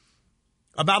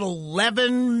 About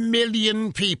 11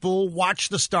 million people watched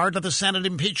the start of the Senate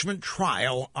impeachment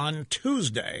trial on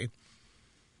Tuesday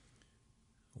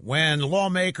when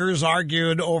lawmakers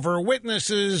argued over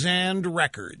witnesses and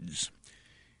records.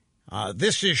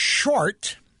 This is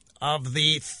short of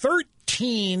the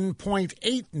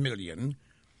 13.8 million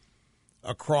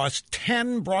across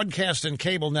 10 broadcast and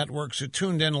cable networks who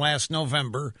tuned in last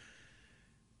November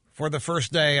for the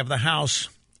first day of the House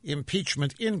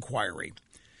impeachment inquiry.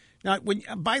 Now,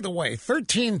 by the way,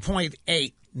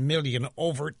 13.8 million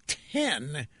over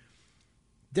 10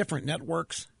 different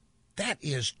networks, that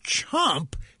is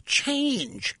chump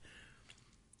change.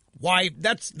 Why,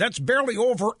 that's barely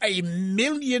over 1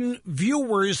 million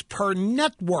viewers per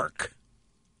network.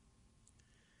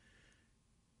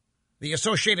 The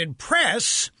Associated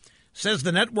Press says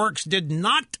the networks did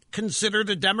not consider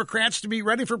the Democrats to be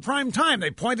ready for prime time.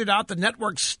 They pointed out the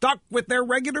networks stuck with their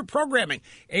regular programming.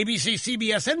 ABC,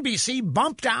 CBS, NBC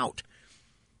bumped out.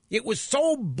 It was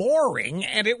so boring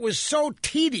and it was so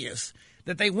tedious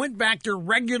that they went back to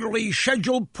regularly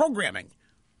scheduled programming.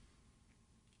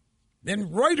 Then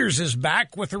Reuters is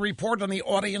back with a report on the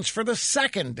audience for the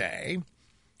second day,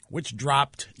 which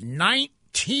dropped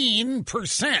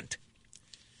 19%.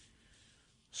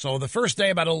 So the first day,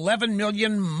 about 11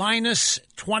 million minus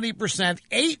 20%,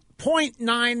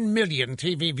 8.9 million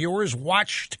TV viewers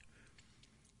watched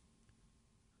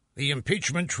the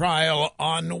impeachment trial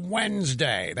on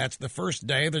Wednesday. That's the first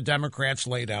day the Democrats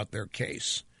laid out their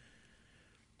case.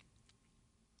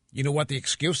 You know what the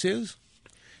excuse is?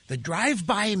 The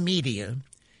drive-by media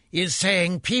is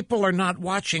saying people are not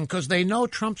watching because they know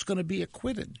Trump's going to be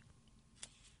acquitted.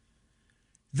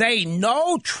 They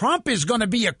know Trump is going to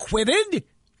be acquitted?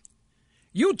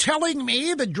 You telling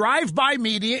me the drive-by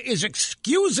media is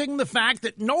excusing the fact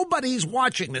that nobody's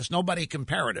watching this, nobody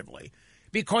comparatively,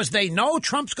 because they know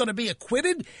Trump's going to be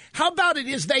acquitted? How about it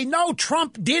is they know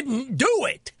Trump didn't do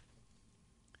it?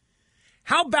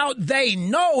 How about they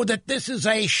know that this is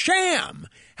a sham?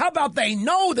 How about they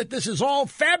know that this is all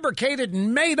fabricated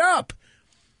and made up,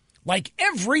 like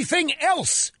everything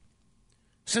else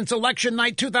since election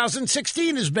night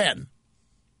 2016 has been?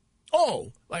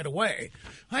 Oh, by the way,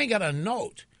 I got a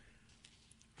note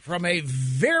from a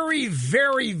very,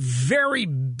 very, very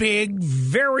big,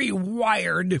 very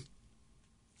wired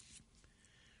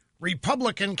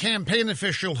Republican campaign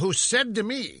official who said to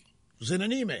me, it was in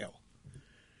an email,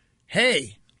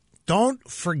 hey, don't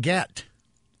forget,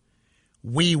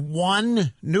 We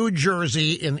won New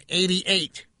Jersey in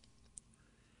 88.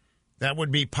 That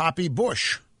would be Poppy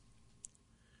Bush.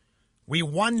 We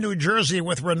won New Jersey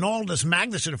with Ronaldus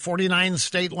Magnuson,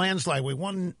 49-state landslide. We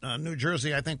won New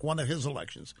Jersey, I think, one of his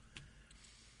elections.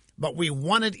 But we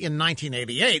won it in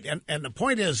 1988. And the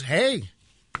point is, hey,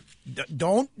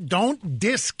 don't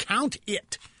discount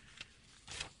it.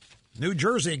 New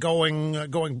Jersey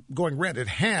going red. It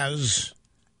has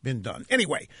been done.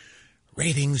 Anyway,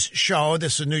 ratings show,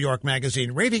 this is New York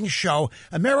Magazine, ratings show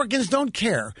Americans don't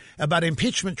care about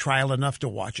impeachment trial enough to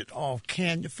watch it. Oh,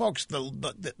 folks,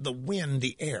 the wind,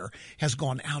 the air has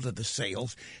gone out of the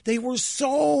sails. They were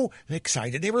so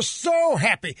excited. They were so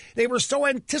happy. They were so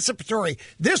anticipatory.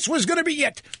 This was going to be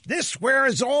it. This where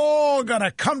it's all going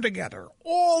to come together.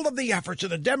 All of the efforts of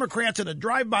the Democrats and the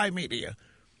drive-by media,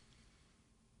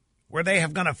 where they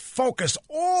have going to focus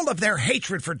all of their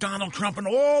hatred for Donald Trump and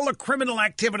all the criminal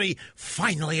activity.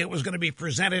 Finally, it was going to be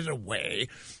presented in a way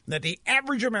that the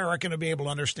average American will be able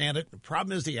to understand it. The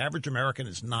problem is the average American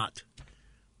is not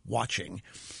watching.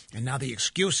 And now the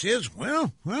excuse is,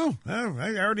 well, I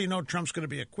already know Trump's going to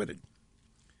be acquitted.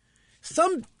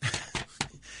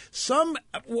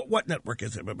 What network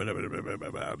is it?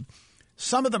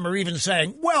 Some of them are even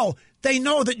saying, well, they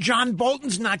know that John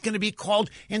Bolton's not going to be called,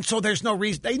 and so there's no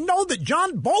reason. They know that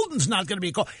John Bolton's not going to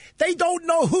be called. They don't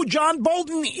know who John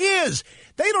Bolton is.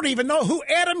 They don't even know who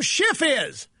Adam Schiff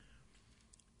is.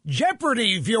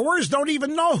 Jeopardy viewers don't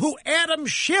even know who Adam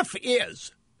Schiff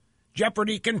is.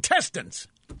 Jeopardy contestants.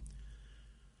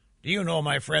 Do you know,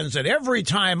 my friends, that every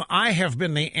time I have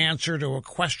been the answer to a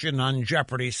question on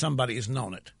Jeopardy, somebody's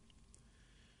known it.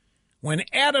 When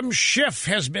Adam Schiff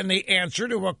has been the answer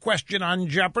to a question on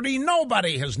Jeopardy,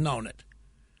 nobody has known it.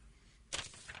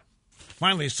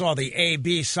 Finally saw the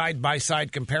A-B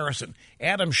side-by-side comparison.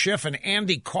 Adam Schiff and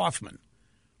Andy Kaufman.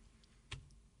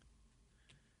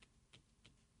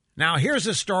 Now, here's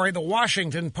a story, the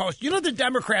Washington Post. You know, the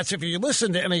Democrats, if you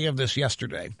listened to any of this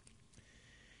yesterday,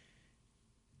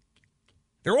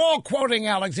 they're all quoting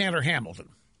Alexander Hamilton.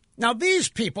 Now, these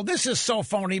people, this is so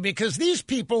phony because these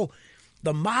people,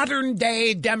 the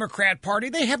modern-day Democrat Party,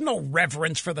 they have no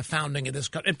reverence for the founding of this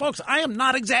country. And, folks, I am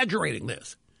not exaggerating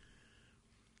this.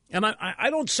 And I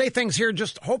don't say things here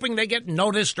just hoping they get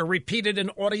noticed or repeated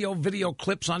in audio, video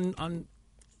clips on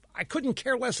I couldn't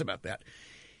care less about that.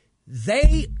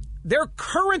 Their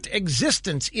current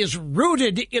existence is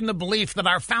rooted in the belief that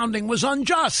our founding was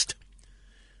unjust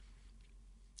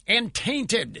and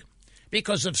tainted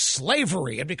because of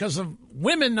slavery and because of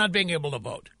women not being able to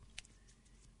vote.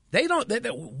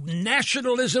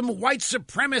 Nationalism, white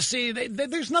supremacy,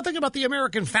 there's nothing about the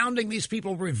American founding these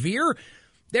people revere.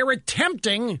 They're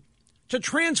attempting to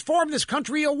transform this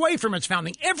country away from its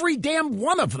founding. Every damn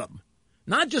one of them.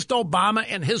 Not just Obama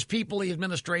and his people, the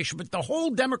administration, but the whole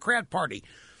Democrat Party.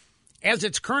 As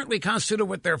it's currently constituted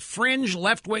with their fringe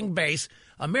left-wing base,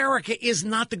 America is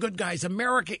not the good guys.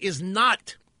 America is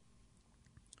not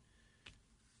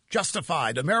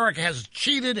justified. America has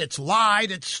cheated, it's lied,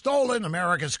 it's stolen.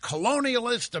 America's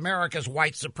colonialist, America's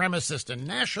white supremacist and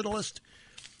nationalist.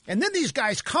 And then these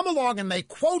guys come along and they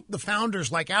quote the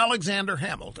founders like Alexander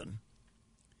Hamilton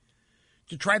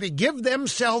to try to give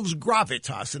themselves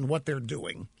gravitas in what they're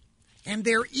doing. And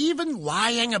they're even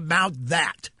lying about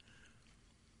that.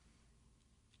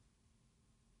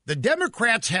 The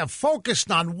Democrats have focused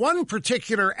on one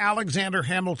particular Alexander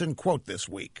Hamilton quote this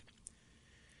week.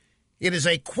 It is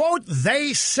a quote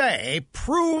they say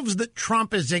proves that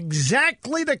Trump is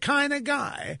exactly the kind of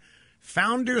guy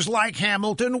founders like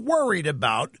Hamilton worried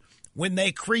about when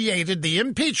they created the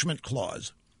impeachment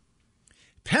clause.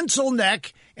 Pencil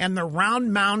neck and the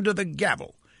round mound of the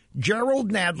gavel.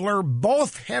 Gerald Nadler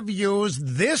both have used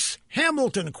this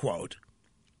Hamilton quote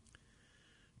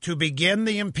to begin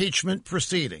the impeachment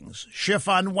proceedings. Schiff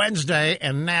on Wednesday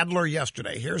and Nadler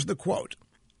yesterday. Here's the quote.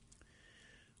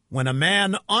 When a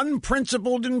man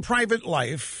unprincipled in private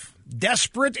life,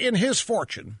 desperate in his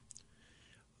fortune,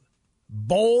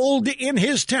 bold in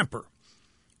his temper,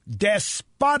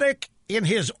 despotic in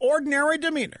his ordinary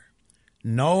demeanor,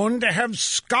 known to have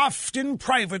scoffed in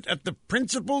private at the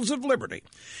principles of liberty,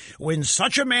 when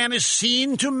such a man is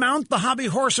seen to mount the hobby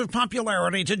horse of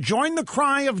popularity, to join the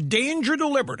cry of danger to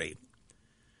liberty,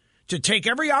 to take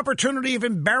every opportunity of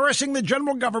embarrassing the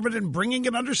general government and bringing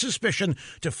it under suspicion,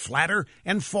 to flatter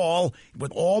and fall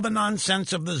with all the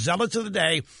nonsense of the zealots of the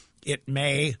day, it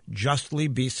may justly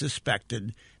be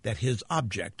suspected that his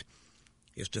object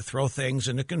is to throw things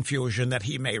into confusion, that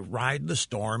he may ride the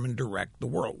storm and direct the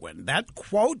whirlwind. That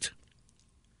quote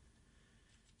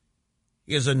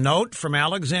is a note from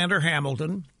Alexander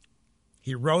Hamilton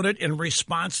He wrote it in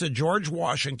response to George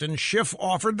Washington. Schiff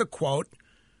offered the quote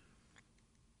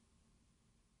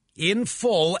in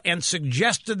full and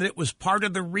suggested that it was part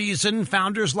of the reason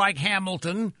founders like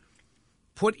Hamilton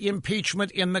put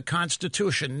impeachment in the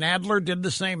Constitution. Nadler did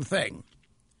the same thing.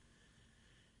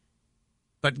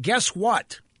 But guess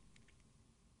what?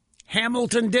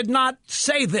 Hamilton did not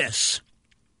say this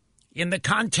in the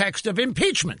context of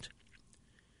impeachment.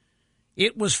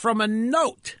 It was from a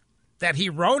note that he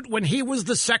wrote when he was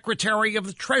the Secretary of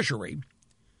the Treasury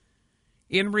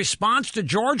in response to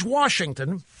George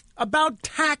Washington about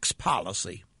tax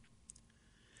policy.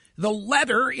 The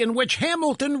letter in which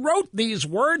Hamilton wrote these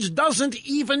words doesn't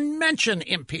even mention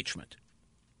impeachment.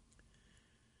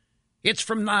 It's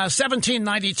from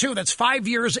 1792. That's 5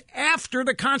 years after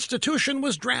the Constitution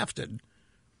was drafted.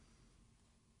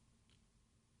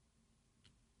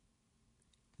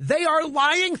 They are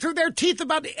lying through their teeth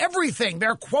about everything.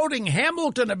 They're quoting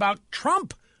Hamilton about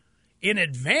Trump in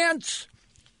advance,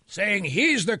 saying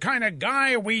he's the kind of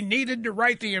guy we needed to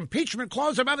write the impeachment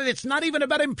clause about it. It's not even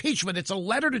about impeachment. It's a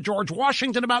letter to George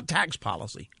Washington about tax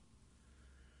policy.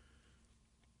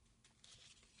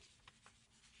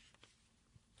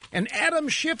 And Adam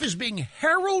Schiff is being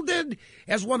heralded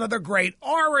as one of the great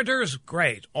orators,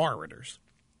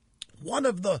 one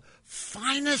of the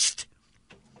finest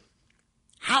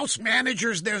House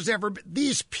managers there's ever been.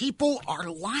 These people are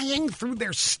lying through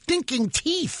their stinking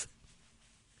teeth,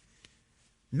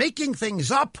 making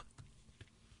things up,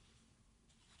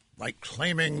 like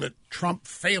claiming that Trump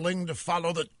failing to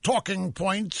follow the talking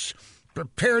points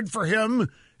prepared for him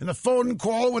in a phone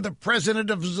call with the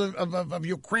president of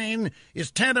Ukraine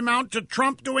is tantamount to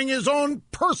Trump doing his own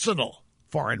personal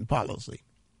foreign policy.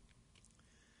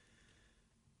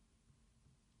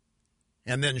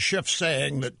 And then Schiff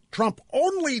saying that Trump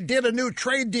only did a new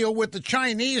trade deal with the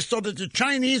Chinese so that the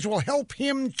Chinese will help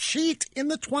him cheat in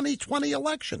the 2020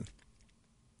 election.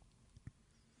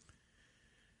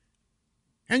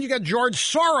 And you got George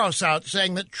Soros out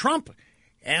saying that Trump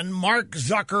and Mark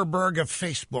Zuckerberg of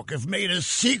Facebook have made a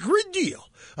secret deal,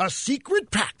 a secret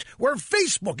pact, where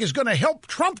Facebook is going to help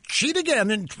Trump cheat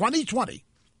again in 2020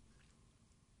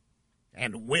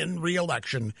 and win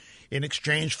re-election in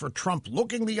exchange for Trump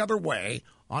looking the other way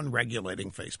on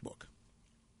regulating Facebook.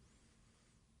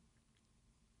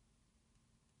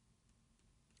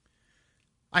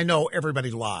 I know everybody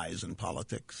lies in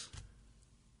politics.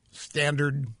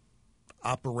 Standard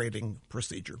operating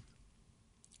procedure.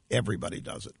 Everybody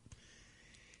does it.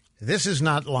 This is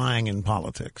not lying in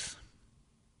politics.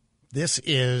 This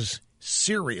is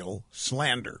serial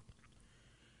slander,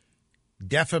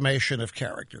 defamation of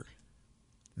character.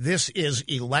 This is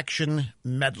election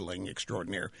meddling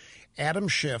extraordinaire. Adam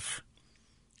Schiff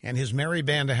and his merry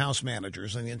band of House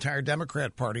managers and the entire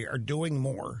Democrat Party are doing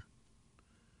more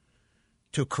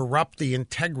to corrupt the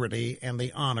integrity and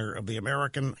the honor of the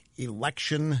American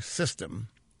election system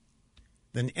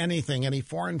than anything any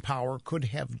foreign power could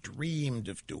have dreamed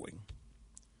of doing.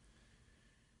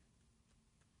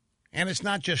 And it's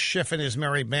not just Schiff and his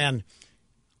merry band.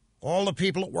 All the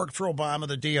people that worked for Obama,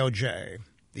 the DOJ,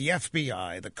 the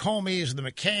FBI, the Comeys, the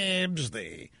McCabe's,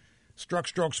 the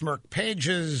Strzok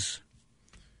Pages.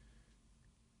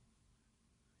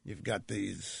 You've got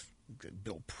these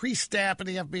Bill Priestap in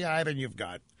the FBI, then you've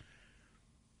got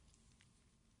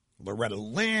Loretta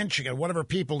Lynch, you got whatever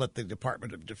people that the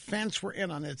Department of Defense were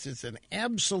in on it. It's an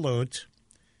absolute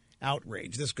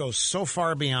outrage. This goes so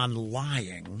far beyond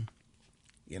lying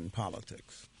in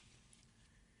politics.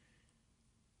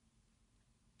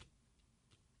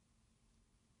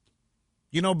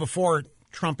 You know, before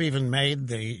Trump even made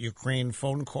the Ukraine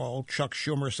phone call, Chuck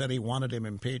Schumer said he wanted him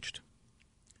impeached.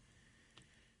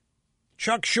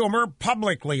 Chuck Schumer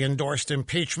publicly endorsed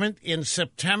impeachment in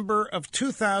September of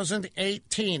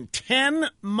 2018, 10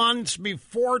 months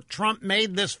before Trump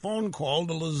made this phone call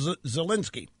to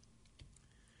Zelensky,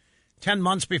 10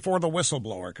 months before the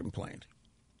whistleblower complained.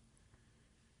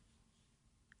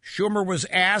 Schumer was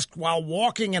asked while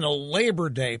walking in a Labor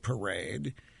Day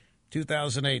parade,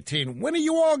 2018, when are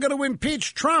you all going to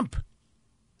impeach Trump?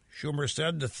 Schumer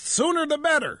said, the sooner the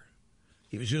better.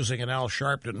 He was using an Al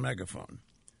Sharpton megaphone.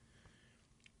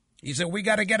 He said, we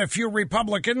got to get a few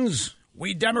Republicans.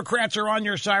 We Democrats are on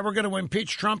your side. We're going to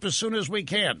impeach Trump as soon as we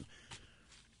can.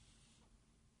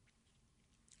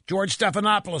 George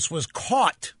Stephanopoulos was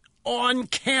caught on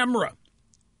camera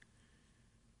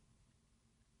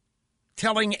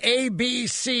telling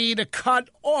ABC to cut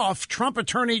off Trump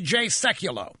attorney Jay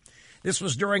Sekulow. This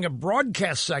was during a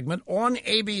broadcast segment on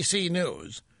ABC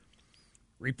News.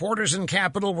 Reporters in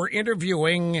Capitol were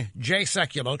interviewing Jay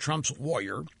Sekulow, Trump's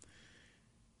lawyer,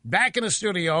 back in the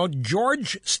studio,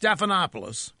 George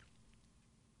Stephanopoulos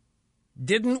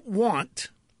didn't want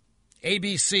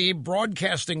ABC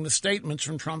broadcasting the statements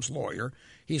from Trump's lawyer.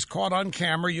 He's caught on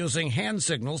camera using hand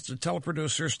signals to tell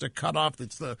producers to cut off.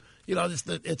 It's the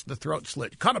throat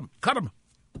slit. Cut him.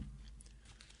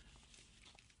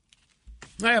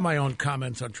 I have my own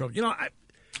comments on Trump.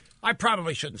 I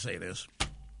probably shouldn't say this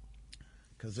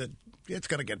because it's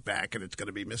going to get back and it's going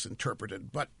to be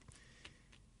misinterpreted. But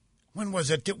when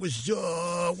was it? It was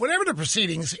whenever the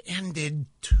proceedings ended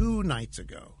 2 nights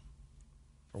ago.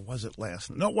 Or was it last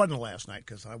night? No, it wasn't last night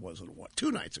because I wasn't.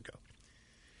 2 nights ago.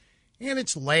 And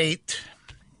it's late.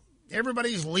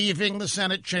 Everybody's leaving the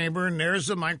Senate chamber, and there's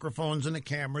the microphones and the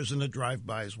cameras and the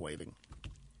drive-bys waiting.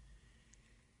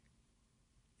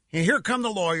 And here come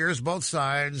the lawyers, both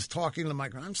sides, talking to the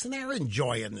microphone. I'm sitting there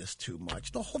enjoying this too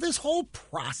much. This whole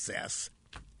process.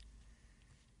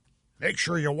 Make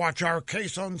sure you watch our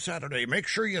case on Saturday. Make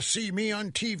sure you see me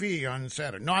on TV on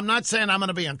Saturday. No, I'm not saying I'm going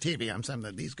to be on TV. I'm saying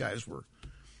that these guys were...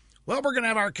 Well, we're going to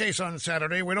have our case on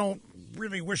Saturday. We don't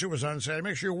really wish it was on Saturday.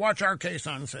 Make sure you watch our case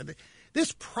on Saturday.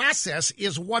 This process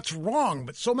is what's wrong,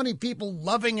 but so many people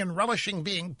loving and relishing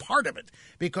being part of it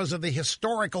because of the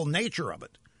historical nature of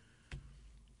it.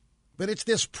 But it's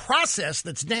this process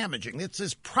that's damaging. It's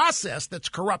this process that's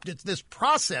corrupt. It's this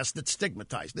process that's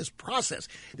stigmatized. This process,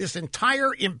 this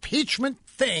entire impeachment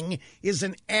thing is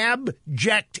an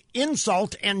abject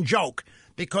insult and joke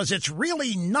because it's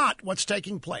really not what's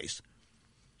taking place.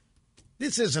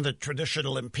 This isn't a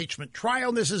traditional impeachment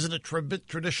trial. This isn't a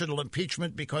traditional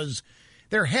impeachment because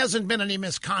there hasn't been any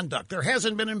misconduct. There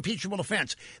hasn't been an impeachable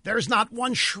offense. There's not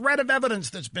one shred of evidence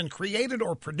that's been created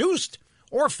or produced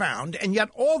or found, and yet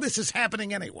all this is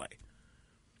happening anyway.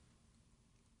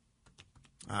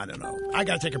 I don't know. I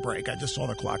got to take a break. I just saw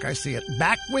the clock. I see it.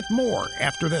 Back with more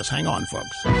after this. Hang on,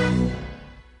 folks.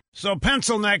 So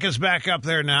Pencil Neck is back up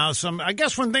there now. I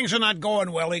guess when things are not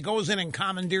going well, he goes in and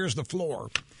commandeers the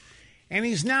floor. And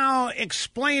he's now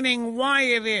explaining why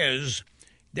it is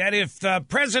that if the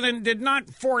president did not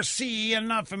foresee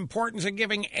enough importance of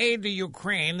giving aid to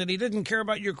Ukraine, that he didn't care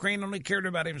about Ukraine, only cared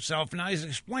about himself. Now he's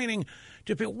explaining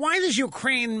to people, why does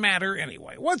Ukraine matter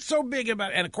anyway? What's so big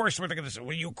about it? And, of course, what they're going to say,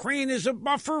 well, Ukraine is a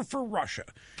buffer for Russia.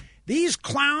 These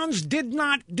clowns did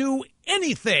not do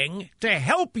anything to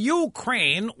help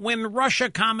Ukraine when Russia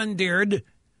commandeered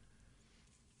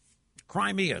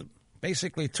Crimea.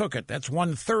 Basically took it. That's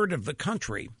 1/3 of the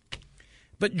country.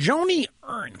 But Joni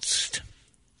Ernst,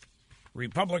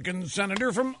 Republican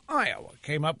senator from Iowa,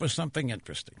 came up with something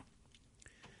interesting.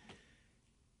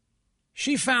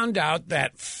 She found out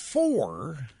that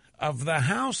 4 of the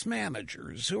House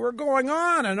managers who are going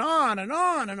on and on and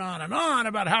on and on and on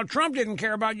about how Trump didn't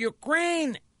care about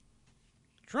Ukraine.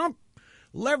 Trump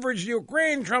leveraged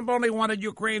Ukraine. Trump only wanted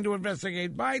Ukraine to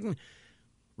investigate Biden.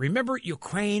 Remember,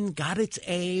 Ukraine got its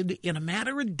aid in a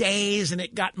matter of days, and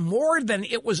it got more than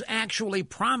it was actually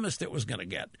promised it was going to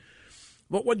get.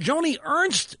 But what Joni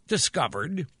Ernst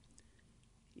discovered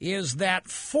is that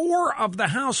 4 of the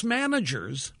House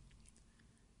managers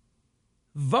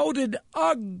voted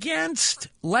against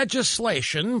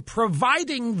legislation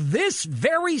providing this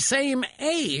very same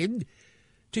aid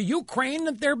to Ukraine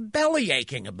that they're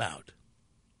bellyaching about.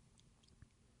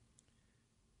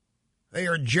 They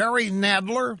are Jerry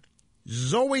Nadler,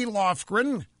 Zoe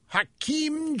Lofgren,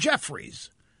 Hakeem Jeffries.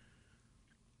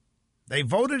 They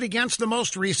voted against the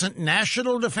most recent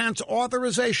National Defense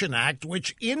Authorization Act,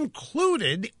 which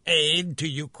included aid to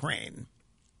Ukraine.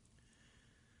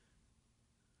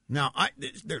 Now,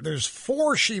 there's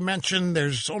 4 she mentioned.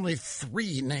 There's only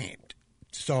 3 named.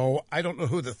 So I don't know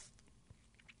who the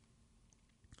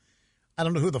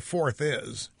 4th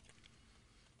is.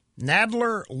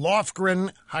 Nadler,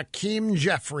 Lofgren, Hakeem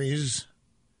Jeffries,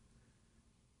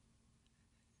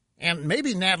 and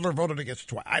maybe Nadler voted against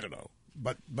twice. I don't know,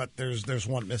 but there's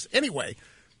one miss. Anyway,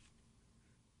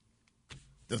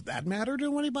 does that matter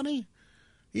to anybody?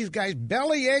 These guys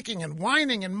belly aching and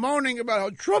whining and moaning about how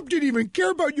Trump didn't even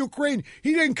care about Ukraine.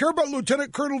 He didn't care about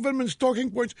Lieutenant Colonel Vindmans'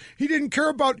 talking points. He didn't care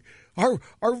about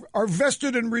our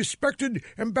vested and respected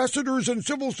ambassadors and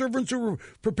civil servants who were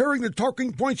preparing the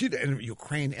talking points. And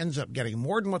Ukraine ends up getting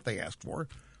more than what they asked for.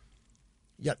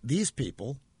 Yet these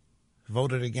people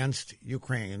voted against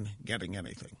Ukraine getting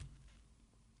anything.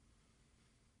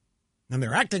 And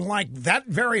they're acting like that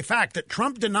very fact that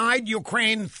Trump denied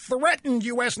Ukraine threatened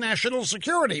U.S. national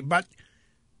security. But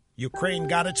Ukraine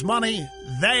got its money.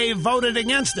 They voted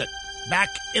against it. Back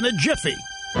in a jiffy.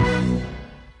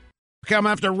 Okay, I'm going to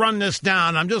have to run this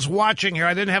down. I'm just watching here.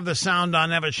 I didn't have the sound on.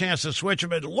 I have a chance to switch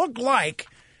it. It looked like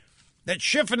that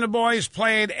Schiff and the boys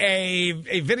played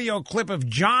a video clip of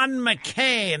John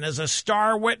McCain as a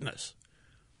star witness.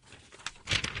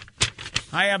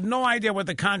 I have no idea what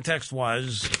the context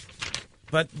was,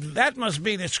 but that must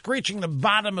be the screeching the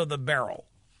bottom of the barrel.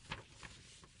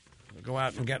 We'll go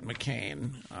out and get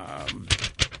McCain.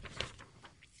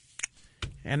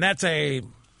 And that's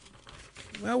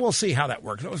well, we'll see how that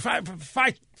works.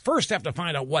 First have to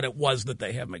find out what it was that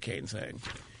they have McCain saying.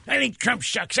 I think Trump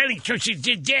sucks. I think Trump's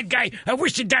a dead guy. I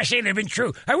wish the dossier had been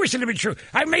true. I wish it had been true.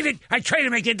 I tried to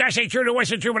make the dossier true. It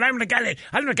wasn't true, but I'm the guy that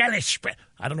I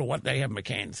don't know what they have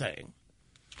McCain saying.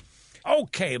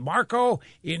 Okay, Marco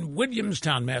in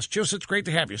Williamstown, Massachusetts. Great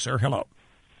to have you, sir. Hello.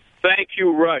 Thank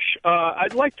you, Rush.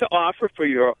 I'd like to offer for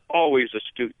your always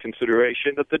astute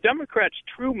consideration that the Democrats'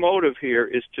 true motive here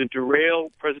is to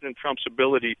derail President Trump's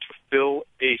ability to fill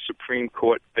a Supreme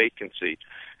Court vacancy.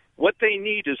 What they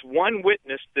need is one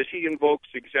witness that he invokes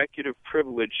executive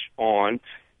privilege on.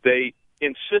 They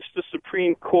insist the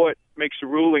Supreme Court makes a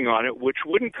ruling on it, which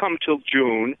wouldn't come till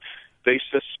June. They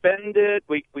suspend it.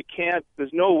 We can't.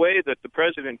 There's no way that the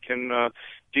president can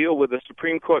deal with a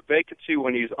Supreme Court vacancy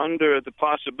when he's under the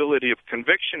possibility of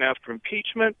conviction after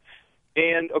impeachment.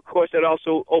 And, of course, that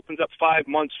also opens up 5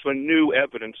 months for new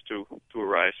evidence to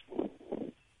arise.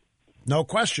 No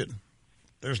question.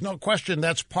 There's no question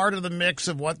that's part of the mix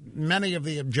of what many of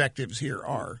the objectives here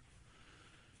are.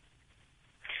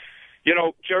 You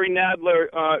know, Jerry Nadler,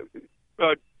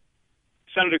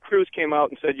 Senator Cruz came out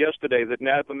and said yesterday that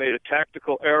Nadler made a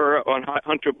tactical error on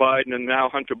Hunter Biden, and now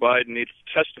Hunter Biden needs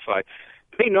to testify.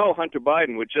 They know Hunter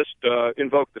Biden would just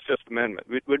invoke the Fifth Amendment.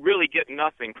 We'd really get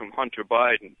nothing from Hunter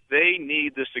Biden. They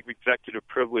need this executive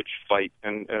privilege fight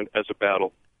and as a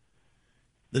battle.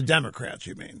 The Democrats,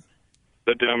 you mean?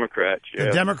 The Democrats, yeah.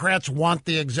 The Democrats want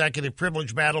the executive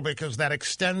privilege battle because that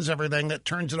extends everything, that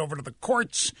turns it over to the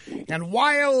courts. And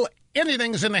while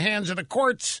anything's in the hands of the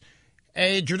courts,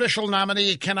 a judicial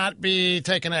nominee cannot be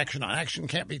taken action on. Action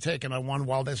can't be taken on one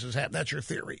while this is happening. That's your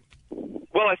theory.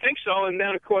 Well, I think so. And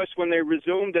then, of course, when they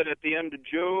resumed it at the end of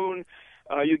June,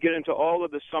 you get into all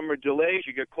of the summer delays.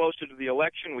 You get closer to the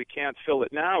election. We can't fill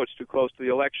it now. It's too close to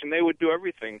the election. They would do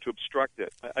everything to obstruct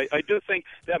it. I do think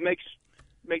that makes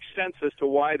sense as to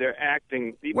why they're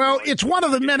acting. Well, it's one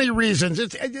of the many reasons.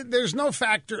 There's no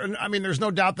factor. I mean, there's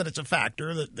no doubt that it's a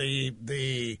factor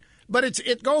that but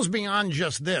it goes beyond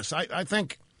just this. I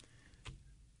think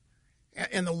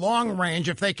in the long range,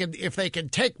 if they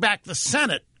could take back the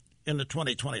Senate in the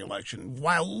 2020 election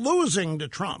while losing to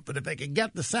Trump, but if they could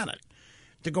get the Senate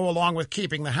to go along with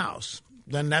keeping the House,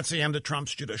 then that's the end of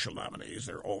Trump's judicial nominees.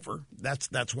 They're over.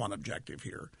 That's one objective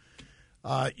here.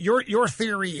 Your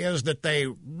theory is that they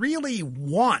really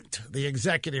want the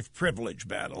executive privilege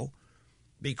battle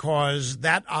because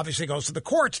that obviously goes to the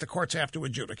courts. The courts have to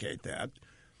adjudicate that.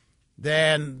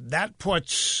 Then that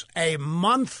puts a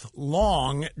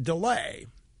month-long delay.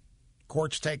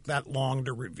 Courts take that long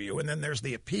to review, and then there's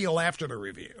the appeal after the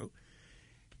review.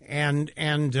 And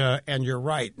you're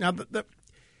right. Now the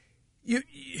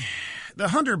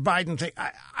Hunter Biden thing,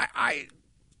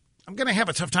 I'm going to have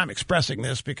a tough time expressing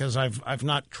this because I've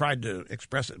not tried to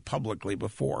express it publicly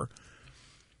before.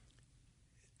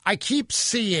 I keep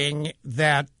seeing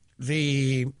that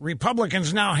the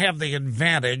Republicans now have the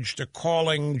advantage to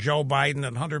calling Joe Biden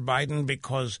and Hunter Biden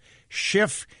because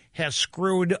Schiff has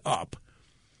screwed up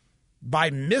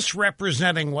by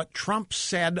misrepresenting what Trump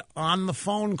said on the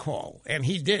phone call. And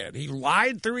he did. He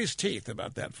lied through his teeth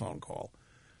about that phone call.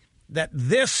 That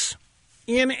this,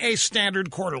 in a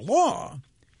standard court of law,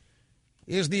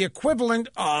 is the equivalent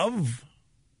of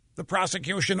the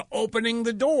prosecution opening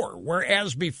the door,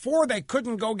 whereas before they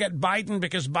couldn't go get Biden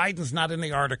because Biden's not in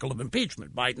the article of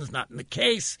impeachment. Biden's not in the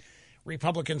case.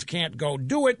 Republicans can't go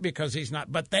do it because he's not.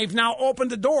 But they've now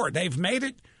opened the door. They've made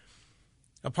it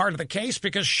a part of the case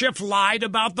because Schiff lied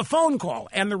about the phone call.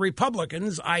 And the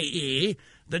Republicans, i.e.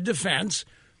 the defense,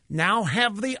 now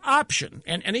have the option,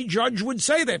 and any judge would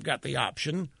say they've got the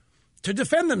option, to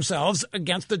defend themselves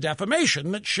against the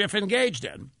defamation that Schiff engaged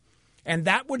in. And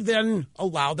that would then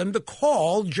allow them to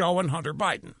call Joe and Hunter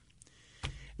Biden.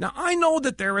 Now, I know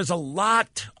that there is a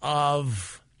lot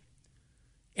of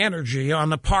energy on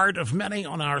the part of many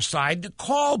on our side to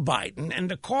call Biden and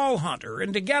to call Hunter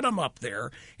and to get them up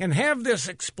there and have this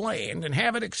explained and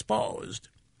have it exposed.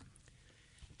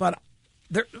 But,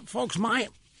 folks,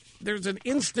 there's an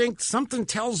instinct, something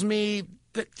tells me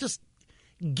that just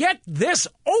get this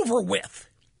over with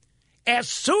as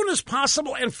soon as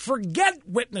possible and forget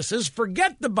witnesses,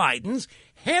 forget the Bidens,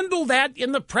 handle that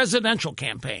in the presidential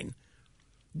campaign.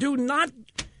 Do not,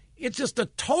 it's just a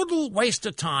total waste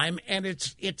of time, and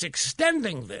it's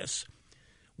extending this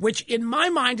which in my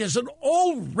mind is an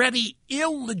already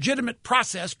illegitimate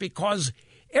process because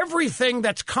everything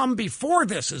that's come before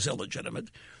this is illegitimate.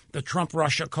 The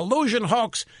Trump-Russia collusion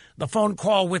hoax, the phone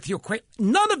call with Ukraine,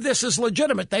 none of this is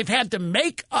legitimate. They've had to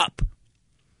make up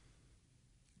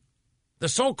the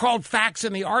so-called facts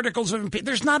in the articles of impeachment.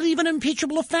 There's not even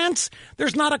impeachable offense.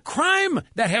 There's not a crime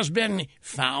that has been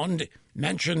found,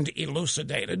 mentioned,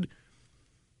 elucidated.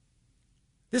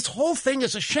 This whole thing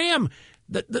is a sham.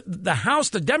 The House,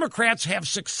 the Democrats have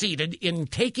succeeded in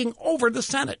taking over the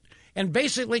Senate and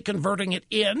basically converting it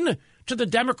in to the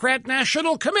Democrat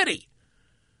National Committee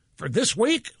for this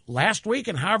week, last week,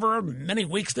 and however many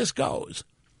weeks this goes.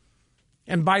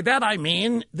 And by that I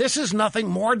mean this is nothing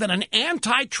more than an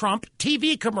anti-Trump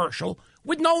TV commercial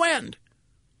with no end.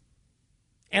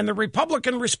 And the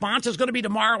Republican response is going to be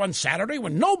tomorrow and Saturday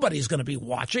when nobody's going to be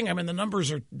watching. I mean, the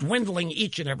numbers are dwindling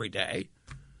each and every day.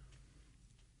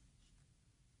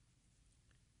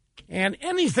 And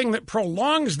anything that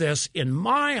prolongs this, in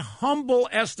my humble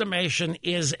estimation,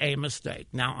 is a mistake.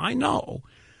 Now, I know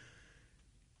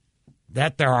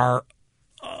that there are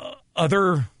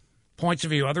other points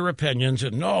of view, other opinions,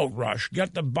 and no, Rush,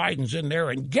 get the Bidens in there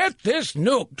and get this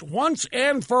nuked once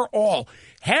and for all.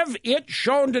 Have it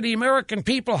shown to the American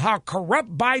people how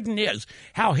corrupt Biden is,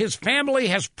 how his family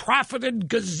has profited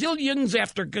gazillions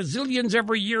after gazillions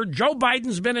every year Joe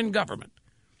Biden's been in government.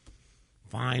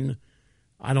 Fine.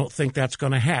 I don't think that's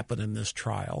going to happen in this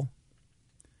trial.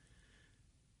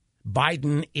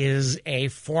 Biden is a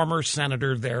former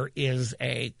senator. There is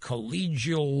a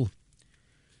collegial,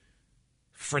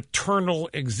 fraternal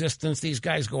existence. These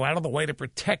guys go out of the way to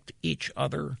protect each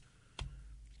other.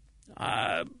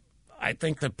 I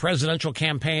think the presidential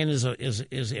campaign is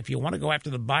if you want to go after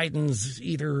the Bidens,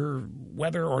 either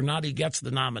whether or not he gets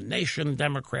the nomination,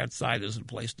 Democrat side is a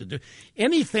place to do.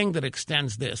 Anything that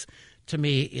extends this, to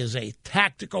me, is a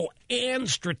tactical and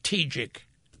strategic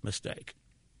mistake.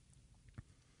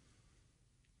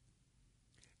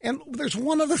 And there's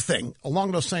one other thing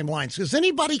along those same lines. Is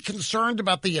anybody concerned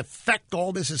about the effect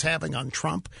all this is having on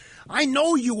Trump? I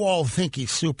know you all think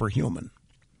he's superhuman.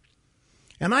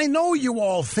 And I know you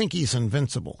all think he's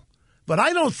invincible. But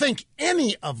I don't think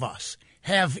any of us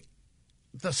have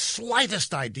the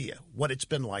slightest idea what it's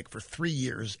been like for 3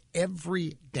 years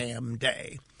every damn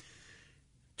day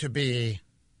to be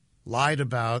lied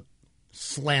about,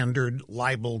 slandered,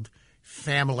 libeled,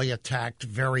 family attacked,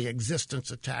 very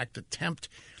existence attacked, attempt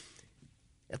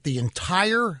at the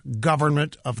entire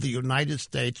government of the United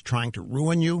States trying to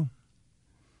ruin you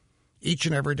each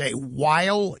and every day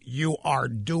while you are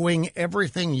doing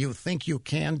everything you think you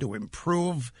can to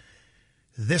improve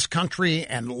this country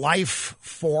and life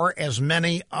for as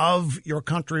many of your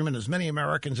countrymen, as many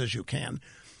Americans as you can.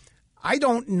 I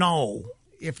don't know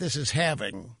if this is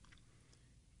having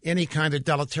any kind of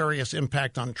deleterious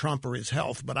impact on Trump or his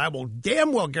health, but I will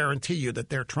damn well guarantee you that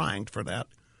they're trying for that.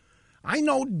 I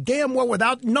know damn well,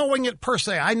 without knowing it per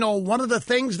se, I know one of the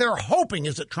things they're hoping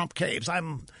is that Trump caves.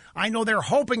 I know they're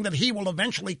hoping that he will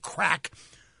eventually crack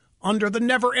under the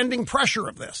never-ending pressure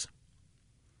of this.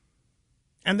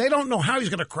 And they don't know how he's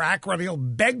going to crack, whether he'll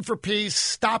beg for peace,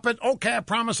 stop it, okay, I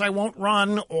promise I won't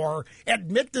run, or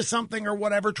admit to something or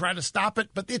whatever, try to stop it.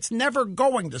 But it's never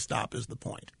going to stop is the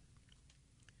point.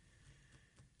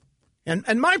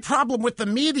 And my problem with the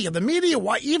media,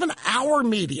 why even our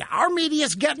media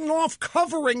is getting off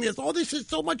covering this. Oh, this is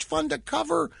so much fun to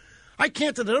cover. I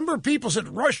can't. The number of people said,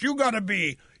 Rush, you got to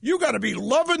be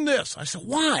loving this. I said,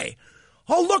 why?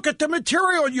 Oh, look at the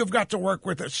material you've got to work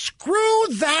with. Screw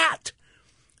that.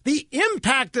 The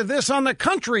impact of this on the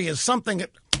country is something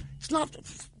that it's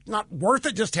not worth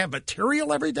it just to have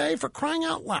material every day, for crying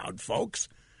out loud, folks.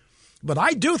 But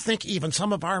I do think even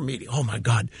some of our media, oh, my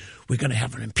God, we're going to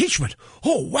have an impeachment.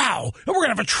 Oh, wow. And we're going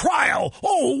to have a trial.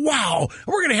 Oh, wow. And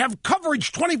we're going to have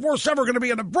coverage 24/7. We're going to be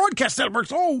on the broadcast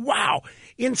networks. Oh, wow.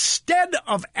 Instead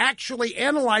of actually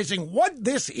analyzing what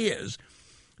this is,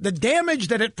 the damage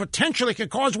that it potentially could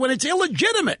cause when it's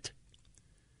illegitimate,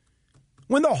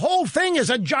 when the whole thing is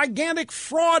a gigantic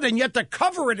fraud, and yet to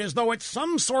cover it as though it's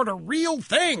some sort of real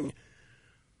thing,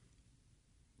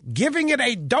 giving it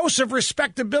a dose of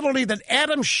respectability that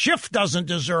Adam Schiff doesn't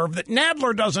deserve, that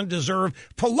Nadler doesn't deserve,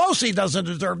 Pelosi doesn't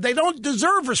deserve. They don't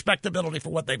deserve respectability for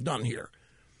what they've done here.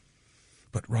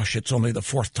 But, Rush, it's only the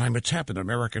fourth time it's happened in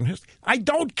American history. I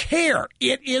don't care.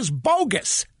 It is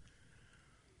bogus.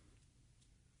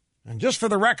 And just for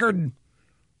the record,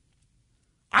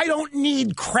 I don't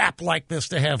need crap like this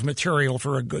to have material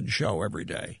for a good show every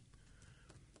day.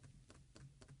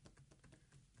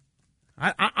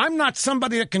 I'm not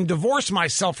somebody that can divorce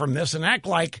myself from this and act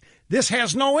like this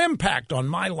has no impact on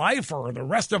my life or the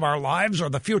rest of our lives or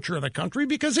the future of the country,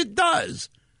 because it does.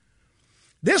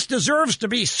 This deserves to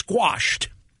be squashed.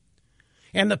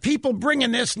 And the people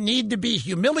bringing this need to be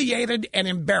humiliated and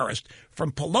embarrassed,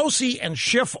 from Pelosi and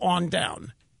Schiff on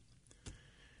down,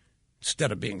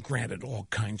 instead of being granted all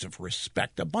kinds of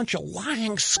respect. A bunch of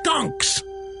lying skunks.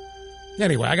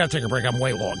 Anyway, I got to take a break. I'm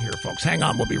way long here, folks. Hang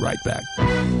on. We'll be right back.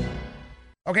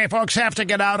 Okay, folks, have to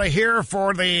get out of here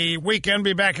for the weekend.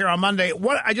 Be back here on Monday.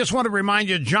 I just want to remind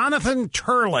you, Jonathan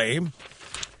Turley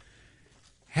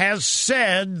has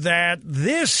said that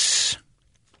this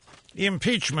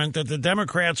impeachment that the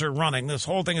Democrats are running, this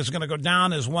whole thing is going to go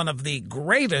down as one of the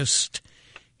greatest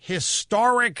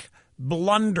historic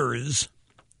blunders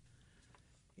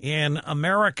in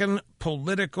American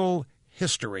political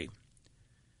history.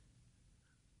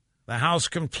 The House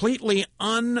completely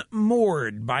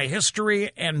unmoored by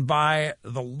history and by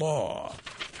the law.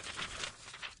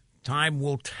 Time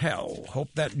will tell. Hope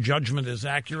that judgment is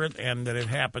accurate and that it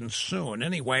happens soon.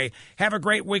 Anyway, have a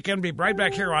great weekend. Be right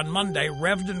back here on Monday,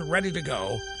 revved and ready to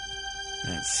go.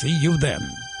 And see you then.